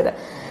കണ്ടുപിടിച്ച് വെച്ചത്.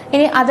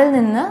 ഇനി അതിൽ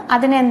നിന്ന്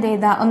അതിനെ എന്ത്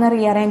ചെയ്താൽ ഒന്ന്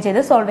റീഅറേഞ്ച്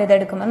ചെയ്ത് സോൾവ്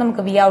ചെയ്തെടുക്കുമ്പോൾ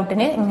നമുക്ക് വി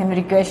ഔട്ടിന് ഇങ്ങനെ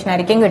ഒരു ഇക്വേഷൻ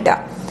ആയിരിക്കും കിട്ടുക.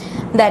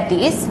 ദാറ്റ്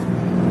ഈസ്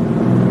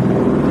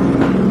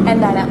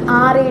എന്താണ്?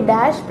 RE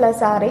dash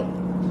plus RE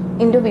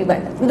into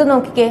V1. ഇത്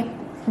നോക്കിക്കേ,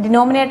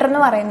 ഡിനോമിനേറ്റർ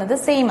എന്ന് പറയുന്നത്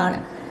സെയിം ആണ്.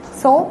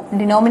 സോ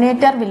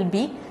ഡിനോമിനേറ്റർ വിൽ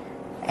ബി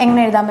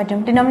എങ്ങനെ എഴുതാൻ പറ്റും?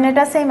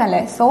 ഡിനോമിനേറ്റർ സെയിം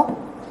അല്ലേ? So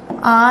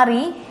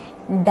RE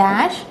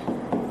dash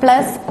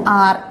plus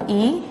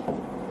RE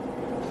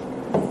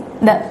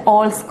the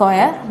whole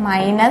square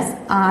minus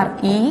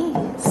RE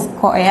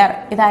square.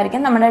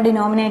 ഇതായിരിക്കും നമ്മുടെ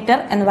ഡിനോമിനേറ്റർ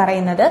എന്ന്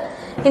പറയുന്നത്.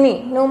 ഇനി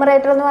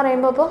ന്യൂമറേറ്റർ എന്ന്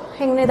പറയുമ്പോൾ ഇപ്പോൾ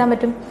എങ്ങനെ എഴുതാൻ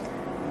പറ്റും?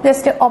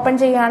 ജസ്റ്റ് ഓപ്പൺ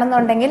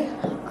ചെയ്യുകയാണെന്നുണ്ടെങ്കിൽ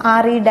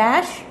RE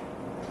dash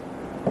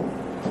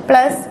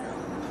plus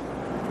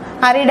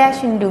RE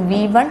dash into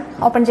V1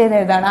 open ചെയ്ത്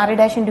എഴുതാണ്. RE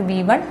dash into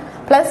V1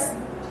 plus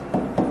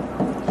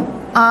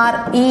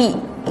RE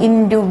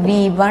into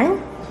V1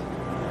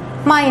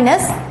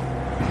 minus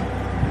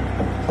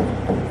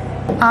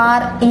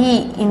RE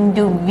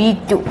into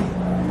V2.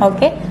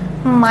 Okay,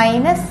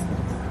 minus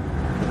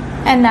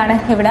എന്താണ്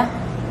ഇവിടെ?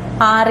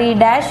 RE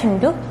dash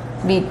into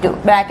V2.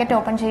 Bracket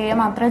open ചെയ്യുക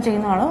മാത്രമേ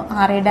ചെയ്യുന്നുള്ളൂ.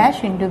 RE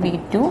dash into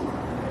V2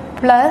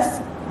 plus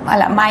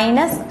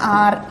minus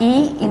RE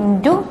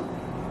into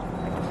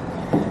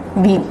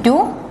V2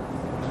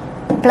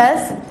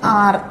 plus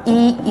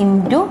RE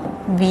into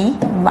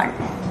V1.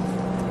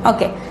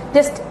 Okay,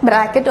 just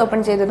bracket open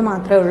ചെയ്തത്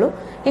മാത്രമേ ഉള്ളൂ.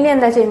 ഇനി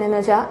എന്താ ചെയ്യുന്നതെന്ന്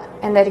വെച്ചാൽ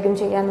എന്തായിരിക്കും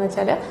ചെയ്യാന്ന്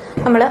വെച്ചാൽ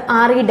നമ്മൾ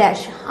RE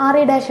ഡാഷ്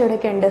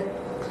എവിടെയൊക്കെ ഉണ്ട്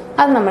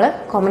അത് നമ്മൾ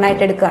കോമൺ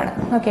ആയിട്ട് എടുക്കുകയാണ്.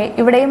 ഓക്കെ,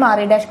 ഇവിടെയും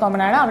RE ഡാഷ്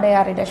കോമൺ ആണ്, അവിടെയും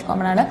RE ഡാഷ്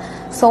കോമൺ ആണ്.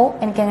 സോ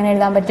എനിക്ക് എങ്ങനെ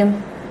എഴുതാൻ പറ്റും?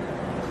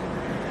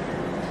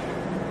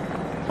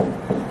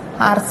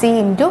 RC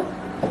ഇൻറ്റു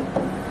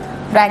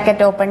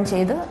ബ്രാക്കറ്റ് ഓപ്പൺ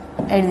ചെയ്ത്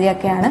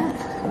എഴുതിയൊക്കെയാണ്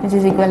which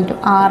is equal to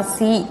RC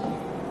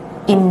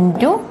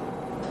into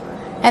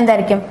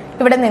എന്തായിരിക്കും?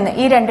 ഇവിടെ നിന്ന്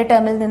ഈ രണ്ട്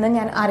ടേമിൽ നിന്ന്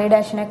ഞാൻ RE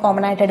ഡാഷിനെ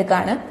കോമൺ ആയിട്ട്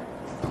എടുക്കുകയാണ്.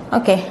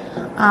 Okay,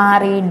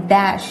 RE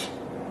dash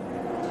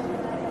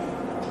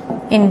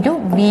into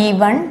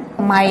V1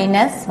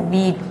 minus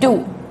V2.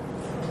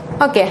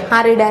 Okay,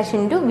 RE dash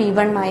into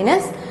V1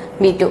 minus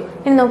V2.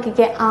 ഇനി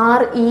നോക്കിക്കേ,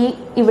 RE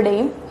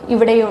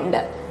ഇവിടെയും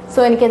ഉണ്ട്. സോ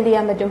എനിക്ക് എന്ത്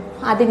ചെയ്യാൻ പറ്റും?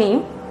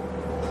 അതിനെയും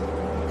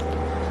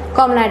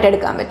കോമൺ ആയിട്ട്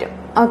എടുക്കാൻ പറ്റും.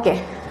 ഓക്കെ,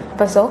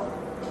 അപ്പൊ സോ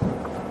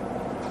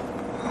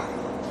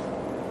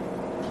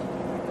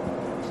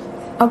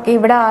ഓക്കെ,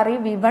 ഇവിടെ RE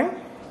V1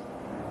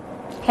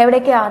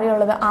 എവിടേക്ക് RE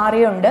ഉള്ളത്?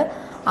 RE ഉണ്ട്,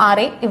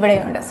 RE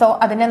ഇവിടെയുണ്ട്. സോ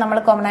അതിനെ നമ്മൾ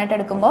കോമൺ ആയിട്ട്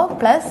എടുക്കുമ്പോൾ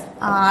plus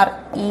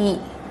RE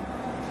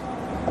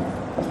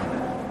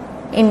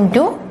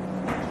into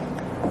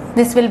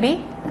this will be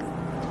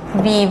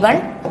V1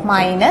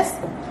 minus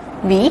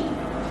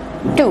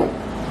V2.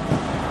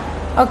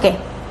 Okay,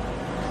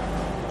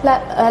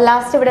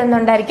 last ഇവിടെ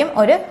എന്തുണ്ടായിരിക്കും?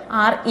 ഒരു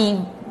RE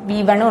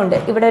V1 ഉണ്ട്,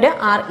 ഇവിടെ ഒരു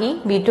RE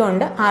V2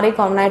 ഉണ്ട്. RE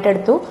കോമൺ ആയിട്ട്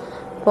എടുത്തു.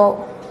 അപ്പോൾ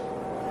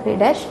RE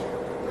dash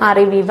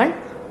RE V1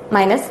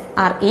 minus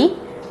RE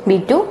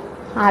V2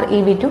 RE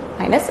V2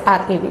 minus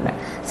RE V1.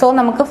 So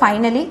നമുക്ക്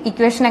ഫൈനലി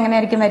ഇക്വേഷൻ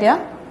എങ്ങനെയായിരിക്കും വരിക?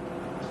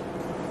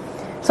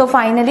 സോ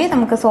ഫൈനലി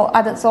നമുക്ക്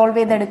അത് സോൾവ്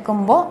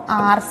ചെയ്തെടുക്കുമ്പോൾ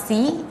RC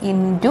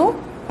into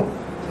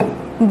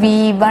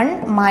V1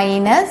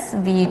 minus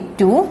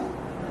V2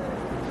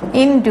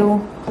 into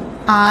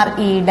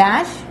RE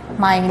dash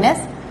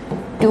minus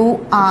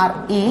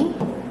 2RE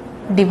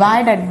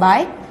divided by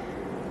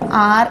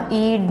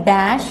RE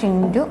dash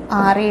into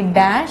RE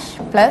dash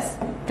plus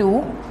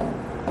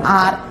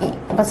 2RE.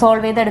 അപ്പൊ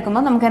solve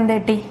ചെയ്തെടുക്കുമ്പോൾ നമുക്ക് എന്ത്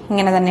കിട്ടി?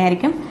 ഇങ്ങനെ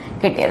തന്നെയായിരിക്കും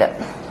കിട്ടിയത്.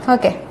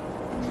 ഓക്കെ,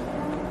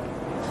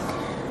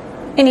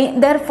 ഇനി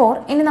therefore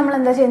ഇനി നമ്മൾ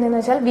എന്താ ചെയ്യുന്നതെന്ന്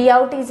വെച്ചാൽ V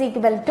out is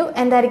equal to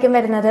എന്തായിരിക്കും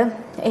വരുന്നത്?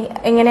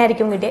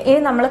 എങ്ങനെയായിരിക്കും കിട്ടിയത്?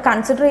 ഇനി നമ്മൾ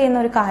കൺസിഡർ ചെയ്യുന്ന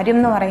ഒരു കാര്യം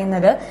എന്ന്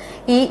പറയുന്നത്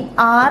ഈ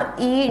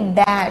RE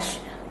ഡാഷ്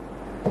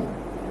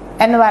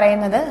എന്ന്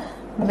പറയുന്നത്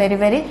very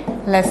very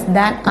less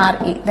than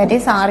RE. That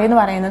is RE എന്ന്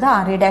പറയുന്നത്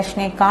RE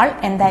ഡാഷിനേക്കാൾ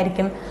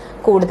എന്തായിരിക്കും?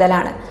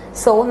 കൂടുതലാണ്.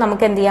 സോ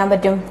നമുക്ക് എന്ത് ചെയ്യാൻ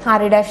പറ്റും?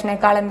 RE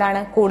ഡാഷിനേക്കാൾ എന്താണ്?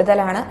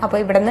 കൂടുതലാണ്. അപ്പോൾ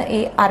ഇവിടുന്ന് ഈ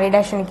RE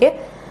ഡാഷ് എനിക്ക്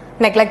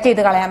നെഗ്ലക്ട്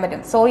ചെയ്ത് കളയാൻ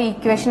പറ്റും. സോ ഈ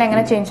ഇക്വേഷൻ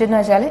എങ്ങനെ ചേഞ്ച് ചെയ്യുന്ന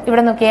വെച്ചാൽ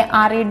ഇവിടെ നോക്കിയേ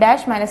R E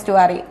dash minus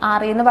 2RE.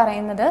 RE എന്ന്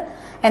പറയുന്നത്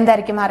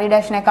എന്തായിരിക്കും? RE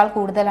ഡാഷിനേക്കാൾ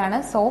കൂടുതലാണ്.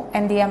 സോ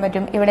എന്ത് ചെയ്യാൻ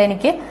പറ്റും? ഇവിടെ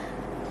എനിക്ക്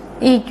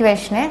ഈ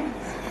ഇക്വേഷനെ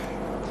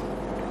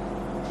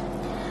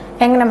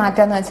എങ്ങനെ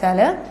മാറ്റാന്ന് വെച്ചാൽ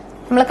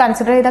നമ്മൾ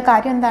കൺസിഡർ ചെയ്ത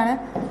കാര്യം എന്താണ്?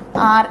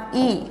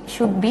 RE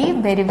should be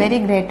very very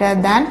greater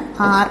than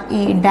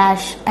RE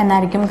dash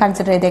എന്നായിരിക്കും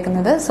കൺസിഡർ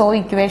ചെയ്തേക്കുന്നത്. സോ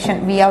ഇക്വേഷൻ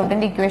വി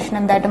ഔട്ടിന്റെ ഇക്വേഷൻ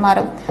എന്തായിട്ട്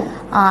മാറും?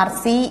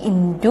 RC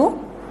into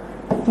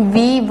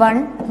V1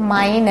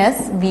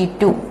 minus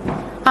V2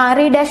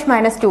 RE dash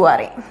minus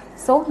 2RE.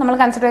 So നമ്മൾ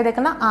കൺസിഡർ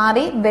ചെയ്തേക്കുന്ന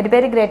RE very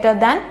very greater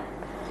than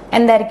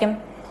എന്തായിരിക്കും?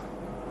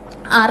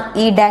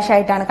 RE ഡാഷ്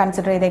ആയിട്ടാണ്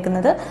consider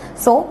ചെയ്തേക്കുന്നത്.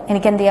 So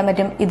എനിക്ക് എന്ത് ചെയ്യാൻ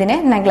പറ്റും? ഇതിനെ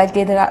നെഗ്ലക്ട്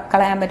ചെയ്ത്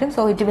കളയാൻ പറ്റും.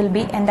 സോ ഇറ്റ് വിൽ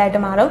ബി എന്തായിട്ട്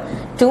മാറും?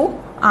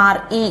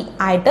 2RE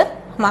ആയിട്ട്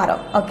മാറും.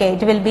 ഓക്കെ,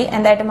 ഇറ്റ് വിൽ ബി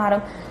എന്തായിട്ട്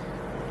മാറും?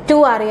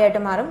 2RE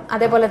ആയിട്ട് മാറും.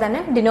 അതേപോലെ തന്നെ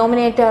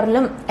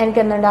ഡിനോമിനേറ്ററിലും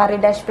എനിക്ക് എന്തുണ്ട്? RE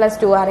ഡാഷ് പ്ലസ്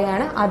 2RE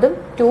ആണ്, അതും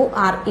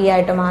 2RE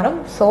ആയിട്ട് മാറും.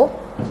 സോ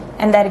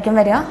എന്തായിരിക്കും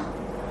വരിക?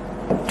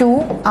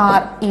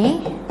 2RE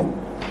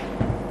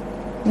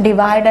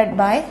ഡിവൈഡഡ്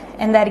ബൈ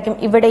എന്തായിരിക്കും?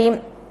 ഇവിടെയും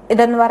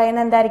ഇതെന്ന്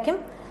പറയുന്നത് എന്തായിരിക്കും?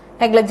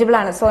 നെഗ്ലക്റ്റബിൾ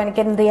ആണ്. സോ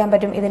എനിക്ക് എന്ത് ചെയ്യാൻ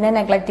പറ്റും? ഇതിനെ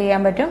നെഗ്ലക്ട്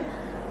ചെയ്യാൻ പറ്റും.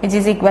 Which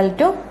is equal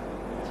to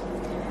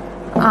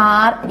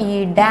RE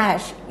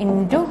dash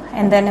into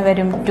എന്ത് തന്നെ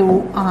വരും?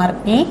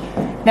 2RE.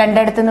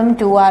 രണ്ടിടത്തുനിന്നും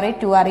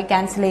 2RE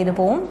ക്യാൻസൽ ചെയ്ത്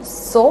പോവും.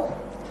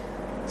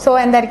 സോ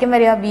എന്തായിരിക്കും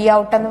വരിക? വി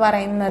ഔട്ട് എന്ന്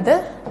പറയുന്നത്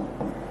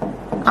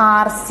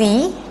RC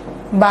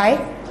by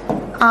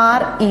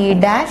RE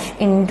dash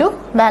into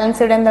balance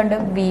ഇവിടെ എന്തുണ്ട്?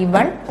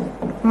 V1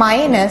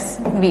 minus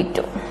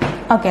V2.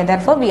 Okay,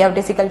 therefore V out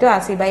is equal to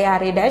RC by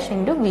RE dash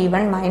into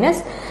V1 minus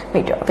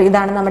V2. അപ്പോൾ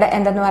ഇതാണ് നമ്മുടെ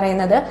എന്തെന്ന്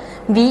പറയുന്നത്?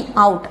 V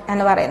out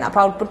എന്ന് പറയുന്നത്.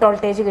 അപ്പോൾ ഔട്ട്പുട്ട്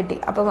വോൾട്ടേജ് കിട്ടി.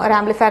 അപ്പോൾ ഒരു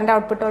ആംപ്ലിഫയറിന്റെ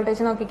ഔട്ട്പുട്ട്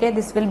വോൾട്ടേജ് നോക്കിക്കേ.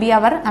 This will be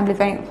our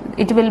amplifying.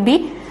 It will be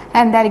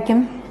എന്തായിരിക്കും?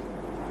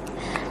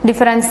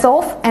 ഡിഫറൻസ്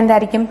ഓഫ്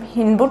എന്തായിരിക്കും?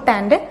 Input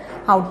and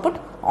output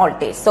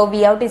voltage. So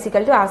V out is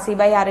equal to RC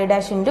by RE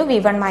dash into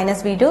V1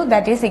 minus V2.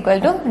 That is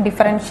equal to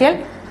differential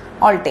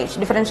voltage.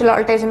 Differential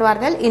voltage എന്ന്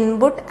പറഞ്ഞാൽ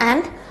input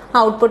and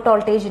output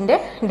വോൾട്ടേജിന്റെ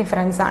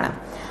difference ആണ്.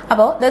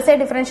 അപ്പോൾ this a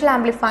differential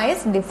amplifies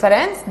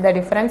the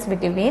difference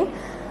between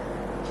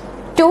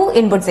two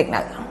input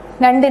signal.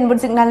 രണ്ട്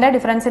input സിഗ്നലിന്റെ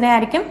ഡിഫറൻസിനെ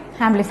ആയിരിക്കും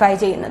amplify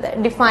ചെയ്യുന്നത്.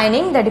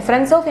 Defining the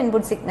difference of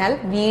input signal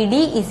VD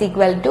is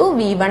equal to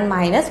V1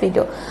 minus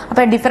V2.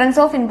 അപ്പോൾ ഡിഫറൻസ്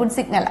ഓഫ് ഇൻപുട്ട്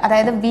സിഗ്നൽ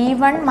അതായത്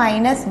V1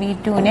 minus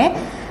V2നെ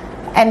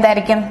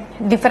എന്തായിരിക്കും?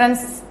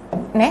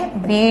 ഡിഫറൻസിനെ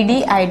VD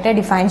ആയിട്ട്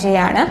define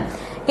ചെയ്യാണ്.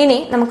 ഇനി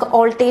നമുക്ക്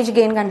വോൾട്ടേജ്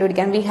ഗെയിൻ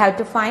കണ്ടുപിടിക്കാം. We have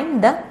to find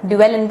the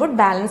dual input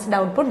balanced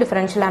output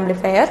differential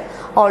amplifier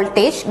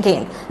voltage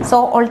gain. So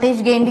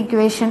voltage ഗെയിൻ്റെ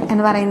equation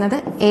എന്ന് പറയുന്നത്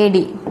AD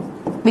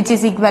which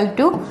is equal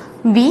to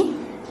V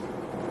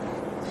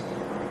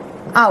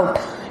out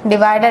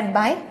divided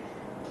by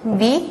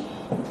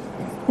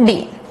VD.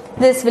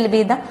 This will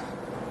be the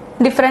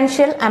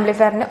differential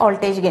amplifier and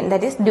voltage gain,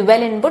 that is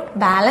dual input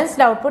balanced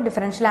output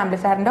differential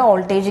amplifier and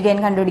voltage gain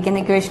കണ്ടുപിടിക്കുന്ന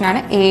equation ആണ്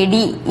AD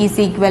is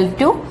equal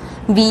to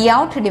V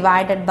out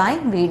divided by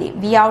VD.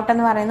 V out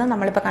എന്ന് പറയുന്നത്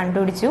നമ്മളിപ്പോൾ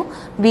കണ്ടുപിടിച്ചു.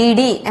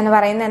 VD എന്ന്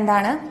പറയുന്നത്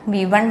എന്താണ്?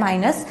 V1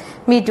 minus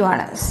V2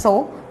 ആണ്. സോ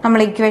നമ്മൾ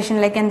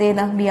ഇക്വേഷനിലേക്ക് എന്ത്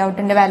ചെയ്യുന്നു? വി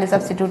ഔട്ടിന്റെ വാല്യൂ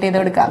സബ്സ്റ്റിറ്റ്യൂട്ട് ചെയ്ത്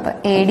കൊടുക്കുക. അപ്പോൾ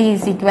AD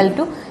is equal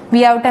to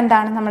V out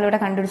എന്താണ് നമ്മളിവിടെ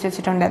കണ്ടുപിടിച്ച്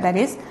വെച്ചിട്ടുണ്ട്?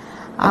 That is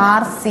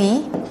RC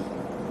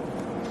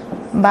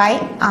by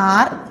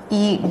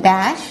RE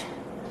dash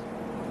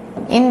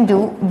into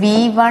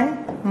V1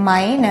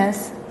 minus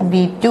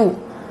V2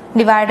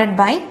 divided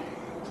by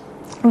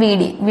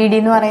VD. VD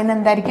എന്ന് പറയുന്നത്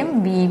എന്തായിരിക്കും?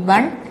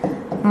 V1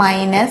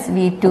 മൈനസ്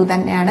V2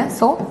 തന്നെയാണ്.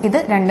 സോ ഇത്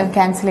രണ്ടും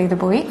ക്യാൻസൽ ചെയ്ത്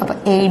പോയി. അപ്പോൾ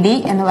AD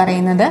എന്ന്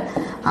പറയുന്നത്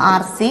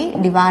RC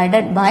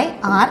divided by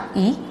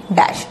RE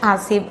dash.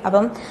 RC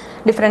അപ്പം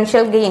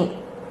ഡിഫറൻഷ്യൽ ഗെയിൻ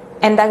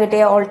എന്താ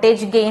കിട്ടിയ?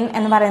 വോൾട്ടേജ് ഗെയിൻ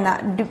എന്ന് പറയുന്ന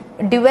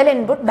dual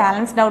input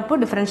balanced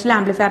output differential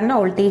ആംപ്ലിഫയറിന്റെ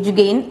വോൾട്ടേജ്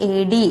ഗെയിൻ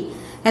AD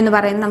എന്ന്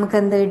പറയുന്നത് നമുക്ക്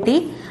എന്ത് കിട്ടി?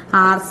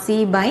 RC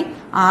by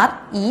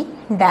RE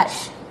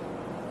dash.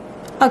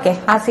 Okay,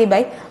 RC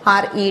by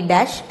RE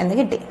dash എന്ന്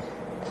കിട്ടി.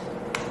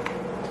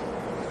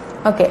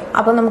 ഓക്കെ,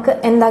 അപ്പോൾ നമുക്ക്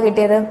എന്താ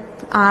കിട്ടിയത്?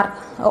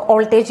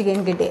 വോൾട്ടേജ് ഗെയിൻ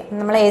കിട്ടി.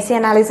 നമ്മൾ AC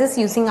analysis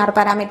using R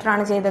parameter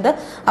ആണ് ചെയ്തത്.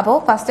 അപ്പോൾ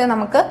ഫസ്റ്റ്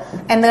നമുക്ക്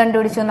എന്ത്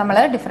കണ്ടുപിടിച്ചു? നമ്മൾ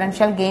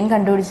ഡിഫറൻഷ്യൽ ഗെയിൻ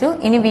കണ്ടുപിടിച്ചു.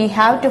 ഇനി we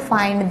have to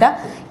find the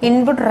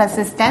input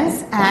resistance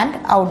and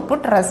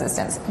output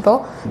resistance. ഇപ്പോൾ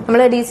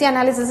നമ്മൾ DC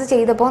അനാലിസിസ്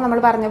ചെയ്തപ്പോൾ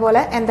നമ്മൾ പറഞ്ഞ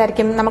പോലെ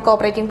എന്തായിരിക്കും? നമുക്ക്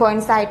ഓപ്പറേറ്റിംഗ്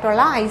പോയിന്റ്സ്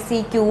ആയിട്ടുള്ള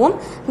ICQവും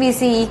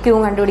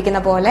VCEQവും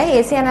കണ്ടുപിടിക്കുന്ന പോലെ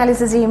AC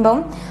അനാലിസിസ് ചെയ്യുമ്പോൾ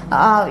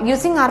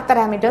യൂസിങ് R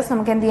പാരാമീറ്റേഴ്സ്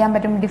നമുക്ക് എന്ത് ചെയ്യാൻ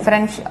പറ്റും?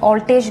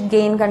 വോൾട്ടേജ്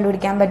ഗെയിൻ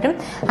കണ്ടുപിടിക്കാൻ പറ്റും.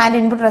 And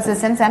input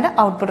resistance and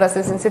output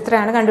resistance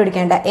ഇത്രയാണ് കണ്ടുപിടിക്കേണ്ടത്.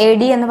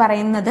 AD എന്ന്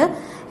പറയുന്നത്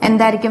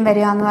എന്തായിരിക്കും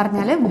വരിക എന്ന്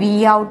പറഞ്ഞാൽ V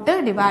out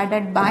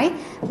divided by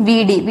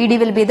VD. VD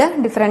will be the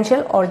differential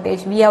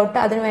voltage. V out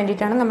അതിന്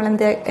വേണ്ടിയിട്ടാണ് നമ്മൾ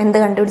എന്ത്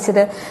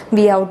കണ്ടുപിടിച്ചത്?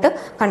 V out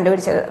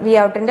കണ്ടുപിടിച്ചത്. V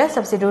outന്റെ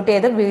സബ്സ്റ്റിറ്റ്യൂട്ട്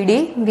ചെയ്ത് VD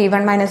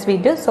V1 minus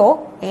V2. So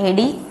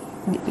AD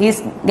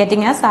is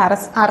getting as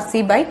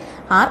RC by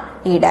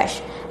RE dash.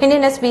 ഇനി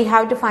next we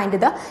have to find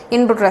the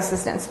input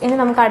resistance. ഇനി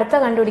നമുക്ക് അടുത്ത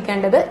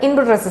കണ്ടുപിടിക്കേണ്ടത്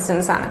ഇൻപുട്ട്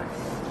റെസിസ്റ്റൻസ് ആണ്.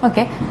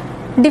 Okay,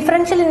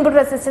 differential input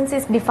resistance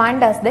is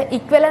defined as the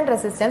equivalent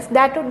resistance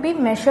that would be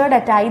measured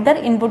at either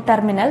input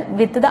terminal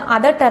with the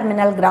other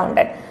terminal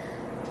grounded.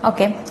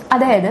 Okay,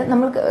 അതായത്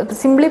നമുക്ക്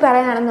simply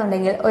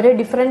പറയുകയാണെന്നുണ്ടെങ്കിൽ ഒരു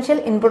differential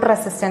input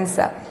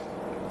resistance,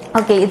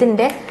 okay,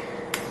 ഇതിന്റെ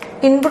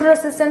input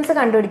resistance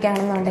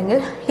കണ്ടുപിടിക്കുകയാണെന്നുണ്ടെങ്കിൽ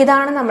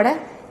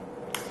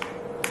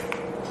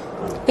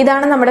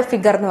ഇതാണ് നമ്മുടെ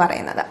figure എന്ന്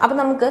പറയുന്നത്. അപ്പൊ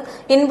നമുക്ക്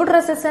input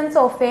resistance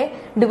of A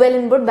dual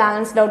input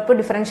balanced output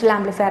differential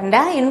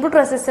ആംപ്ലിഫയറിന്റെ ഇൻപുട്ട്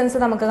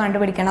റെസിസ്റ്റൻസ് നമുക്ക്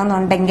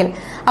കണ്ടുപിടിക്കണമെന്നുണ്ടെങ്കിൽ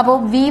അപ്പോൾ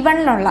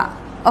V1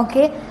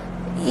 ഓക്കെ,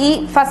 ഈ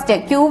ഫസ്റ്റ്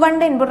Q1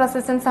 ഇൻപുട്ട്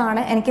റെസിസ്റ്റൻസ്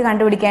ആണ് എനിക്ക്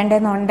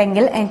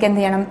കണ്ടുപിടിക്കേണ്ടതെന്നുണ്ടെങ്കിൽ എനിക്ക് എന്ത്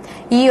ചെയ്യണം,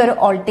 ഈ ഒരു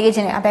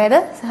വോൾട്ടേജിന്, അതായത്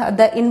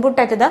the input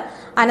at the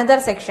another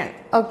section,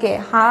 okay,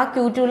 ആ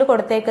Q2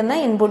 കൊടുത്തേക്കുന്ന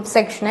ഇൻപുട്ട്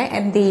സെക്ഷനെ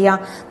എന്ത് ചെയ്യുക,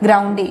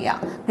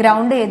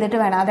 ഗ്രൗണ്ട് ചെയ്തിട്ട്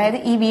വേണം, അതായത്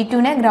ഈ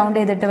V2 ഗ്രൗണ്ട്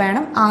ചെയ്തിട്ട്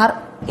വേണം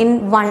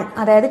R(1)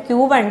 അതായത്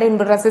Q1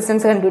 ഇൻപുട്ട്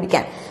റെസിസ്റ്റൻസ്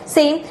കണ്ടുപിടിക്കാൻ.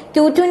 സെയിം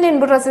Q2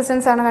 ഇൻപുട്ട്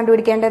റെസിസ്റ്റൻസ് ആണ്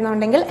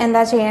കണ്ടുപിടിക്കേണ്ടതെന്നുണ്ടെങ്കിൽ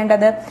എന്താ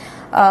ചെയ്യേണ്ടത്,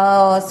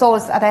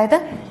 സോഴ്സ്, അതായത്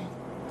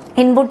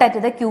ഇൻപുട്ട് അറ്റ്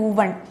ദ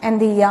Q1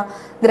 എന്ത് ചെയ്യുക,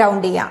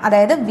 ഗ്രൗണ്ട് ചെയ്യുക,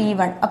 അതായത്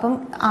V1. അപ്പം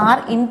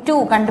R(2)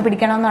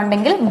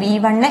 കണ്ടുപിടിക്കണമെന്നുണ്ടെങ്കിൽ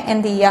V1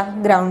 എന്ത്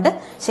ചെയ്യുക, ഗ്രൗണ്ട്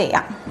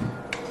ചെയ്യാം.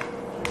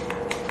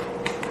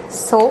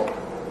 സോ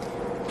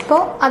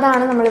ഇപ്പോൾ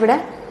അതാണ് നമ്മളിവിടെ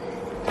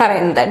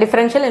പറയുന്നത്.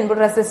 Differential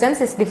input resistance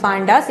is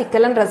defined as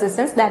equivalent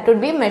resistance that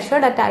would be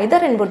measured at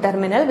either input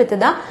terminal with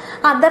the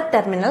other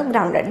terminal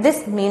grounded.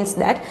 This means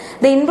that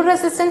the input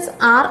resistance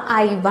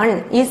Ri1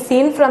 is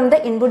seen from the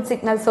input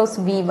signal source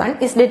V1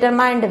 is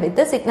determined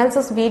with signal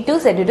source V2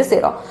 set to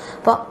 0.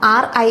 അപ്പോൾ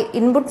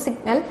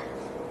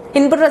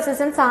input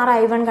resistance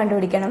Ri1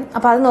 കണ്ടുപിടിക്കണം.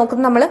 അപ്പൊ അത്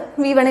നോക്കുന്നത് നമ്മൾ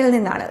V1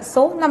 നിന്നാണ്.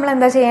 So നമ്മൾ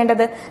എന്താ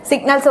ചെയ്യേണ്ടത്,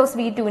 സിഗ്നൽ സോഴ്സ്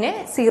V2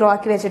 0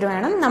 ആക്കി വെച്ചിട്ട്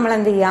വേണം നമ്മൾ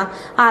എന്ത്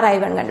ചെയ്യുക,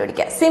 Ri1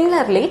 കണ്ടുപിടിക്കുക.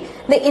 Similarly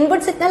the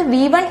input signal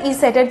V1 is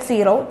set at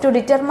 0 to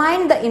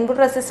determine the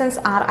input resistance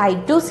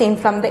Ri2 scene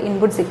from the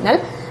input signal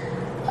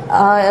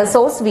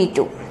source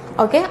V2.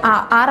 Okay,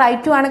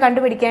 Ri2 ആണ്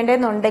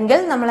കണ്ടുപിടിക്കേണ്ടതെന്നുണ്ടെങ്കിൽ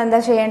നമ്മൾ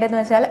എന്താ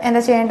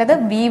ചെയ്യേണ്ടത്,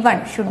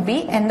 V1 ഷുഡ് ബി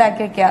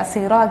എന്താക്കി വെക്കുക,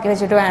 0 ആക്കി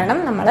വെച്ചിട്ട് വേണം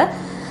നമ്മൾ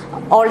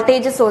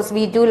voltage source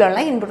V2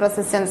 input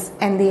resistance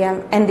എന്ത്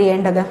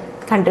ചെയ്യേണ്ടത്,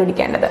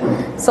 കണ്ടുപിടിക്കേണ്ടത്.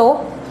 സോ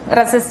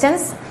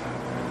റെസിസ്റ്റൻസ്,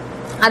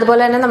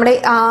 അതുപോലെ തന്നെ നമ്മുടെ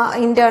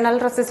ഇന്റേണൽ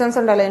റെസിസ്റ്റൻസ്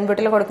ഉണ്ടല്ലോ,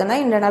 ഇൻപുട്ടിൽ കൊടുക്കുന്ന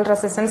internal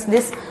resistance,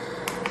 this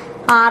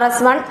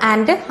RS1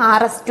 and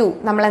RS2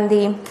 നമ്മൾ എന്ത്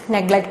ചെയ്യും,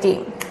 നെഗ്ലക്ട്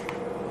ചെയ്യും.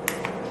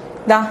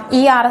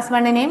 ഈ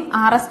RS1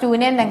 RS2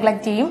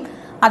 നെഗ്ലക്ട് ചെയ്യും.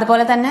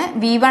 അതുപോലെ തന്നെ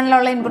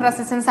V1 ഇൻപുട്ട്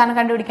റെസിസ്റ്റൻസ് ആണ്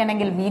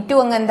കണ്ടുപിടിക്കണമെങ്കിൽ V2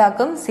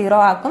 എന്താക്കും, 0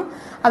 ആക്കും.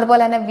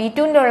 അതുപോലെ തന്നെ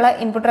V2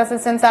 ഇൻപുട്ട്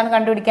റെസിസ്റ്റൻസ് ആണ്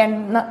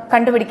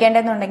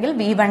കണ്ടുപിടിക്കേണ്ടതെന്നുണ്ടെങ്കിൽ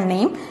V1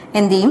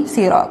 എന്ത് ചെയ്യും,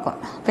 0 ആക്കും.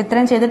 അപ്പൊ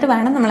ഇത്രയും ചെയ്തിട്ട്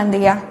വേണം നമ്മൾ എന്ത്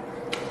ചെയ്യുക,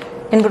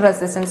 ഇൻപുട്ട്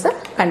റെസിസ്റ്റൻസ്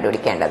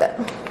കണ്ടുപിടിക്കേണ്ടത്.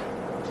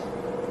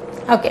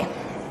 Okay,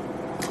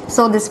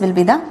 so this will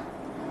be the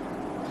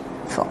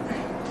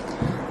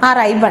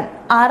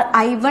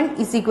Ri1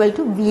 is equal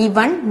to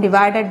V1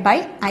 divided by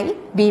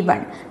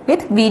IB1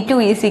 with V2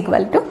 is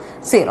equal to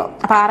 0.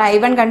 അപ്പൊ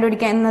Ri1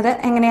 കണ്ടുപിടിക്കുന്നത്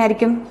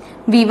എങ്ങനെയായിരിക്കും,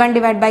 V1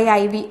 divided by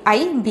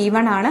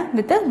IB1 ആണ്,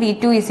 വിത്ത്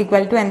V2 is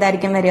equal to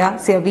എന്തായിരിക്കും വരിക,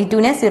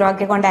 V2 0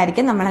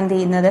 ആക്കിക്കൊണ്ടായിരിക്കും നമ്മൾ എന്ത്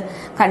ചെയ്യുന്നത്,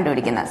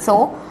 കണ്ടുപിടിക്കുന്നത്. So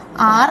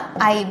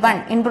Ri1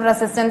 input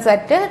resistance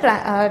at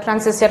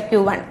transistor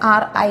Q1,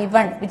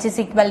 Ri1 which is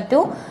equal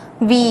to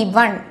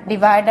V1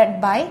 divided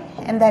by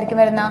എന്തായിരിക്കും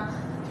വരുന്ന,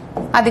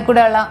 അതിൽ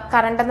കൂടെയുള്ള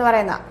കറണ്ട് എന്ന്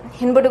പറയുന്ന,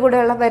 ഇൻപുട്ട്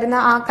കൂടെയുള്ള വരുന്ന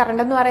ആ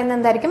കറണ്ട് എന്ന് പറയുന്നത്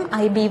എന്തായിരിക്കും,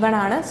 IB1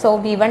 ആണ്. So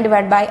V1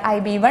 divided by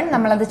IB1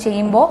 നമ്മളത്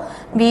ചെയ്യുമ്പോൾ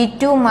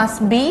V2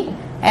 must be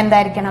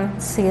എന്തായിരിക്കണം,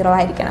 0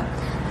 ആയിരിക്കണം.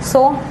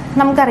 സോ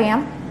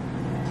നമുക്കറിയാം,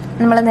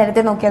 നമ്മൾ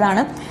നേരത്തെ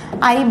നോക്കിയതാണ്,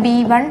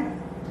 IB1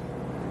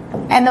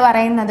 എന്ന്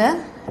പറയുന്നത്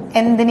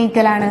എന്തിന്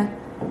ഈക്വലാണ്,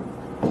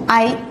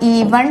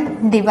 IE1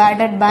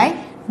 ഡിവൈഡഡ് ബൈ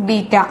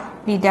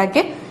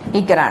ബീറ്റയ്ക്ക്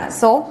ഈക്വൽ ആണ്.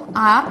 So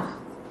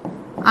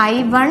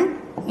I1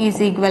 is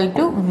equal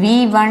to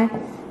V1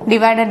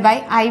 divided by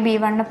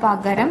IB1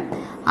 പകരം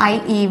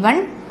IE1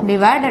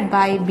 divided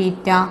by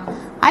beta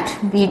at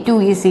V2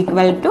 is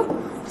equal to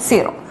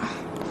 0.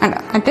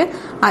 at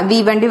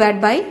V1 divided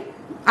by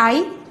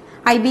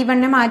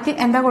IB1 മാറ്റി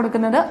എന്താ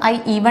കൊടുക്കുന്നത്,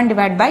 IE1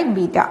 divided by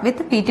beta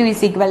with V2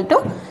 is equal to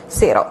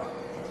 0.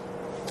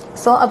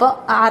 So അപ്പോൾ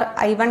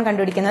I1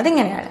 കണ്ടുപിടിക്കുന്നത്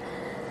ഇങ്ങനെയാണ്.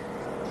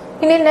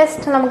 ഇനി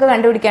next നമുക്ക്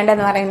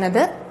കണ്ടുപിടിക്കേണ്ടതെന്ന്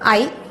പറയുന്നത്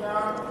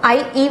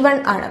IE1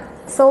 ആണ്.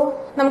 സോ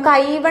നമുക്ക്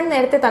IE1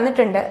 നേരത്തെ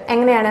തന്നിട്ടുണ്ട്.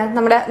 എങ്ങനെയാണ്,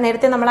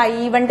 നേരത്തെ നമ്മൾ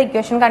IE1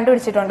 equation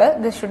കണ്ടുപിടിച്ചിട്ടുണ്ട്.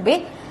 This should be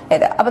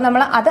ഇത്. അപ്പൊ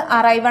നമ്മൾ അത്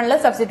Ri1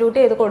 സബ്സ്റ്റിറ്റ്യൂട്ട്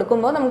ചെയ്ത്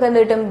കൊടുക്കുമ്പോൾ നമുക്ക് എന്ത്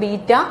കിട്ടും,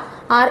 beta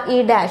RE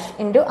dash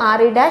into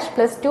RE dash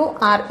plus 2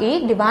 RE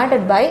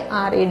divided by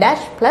RE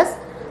dash plus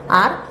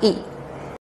RE.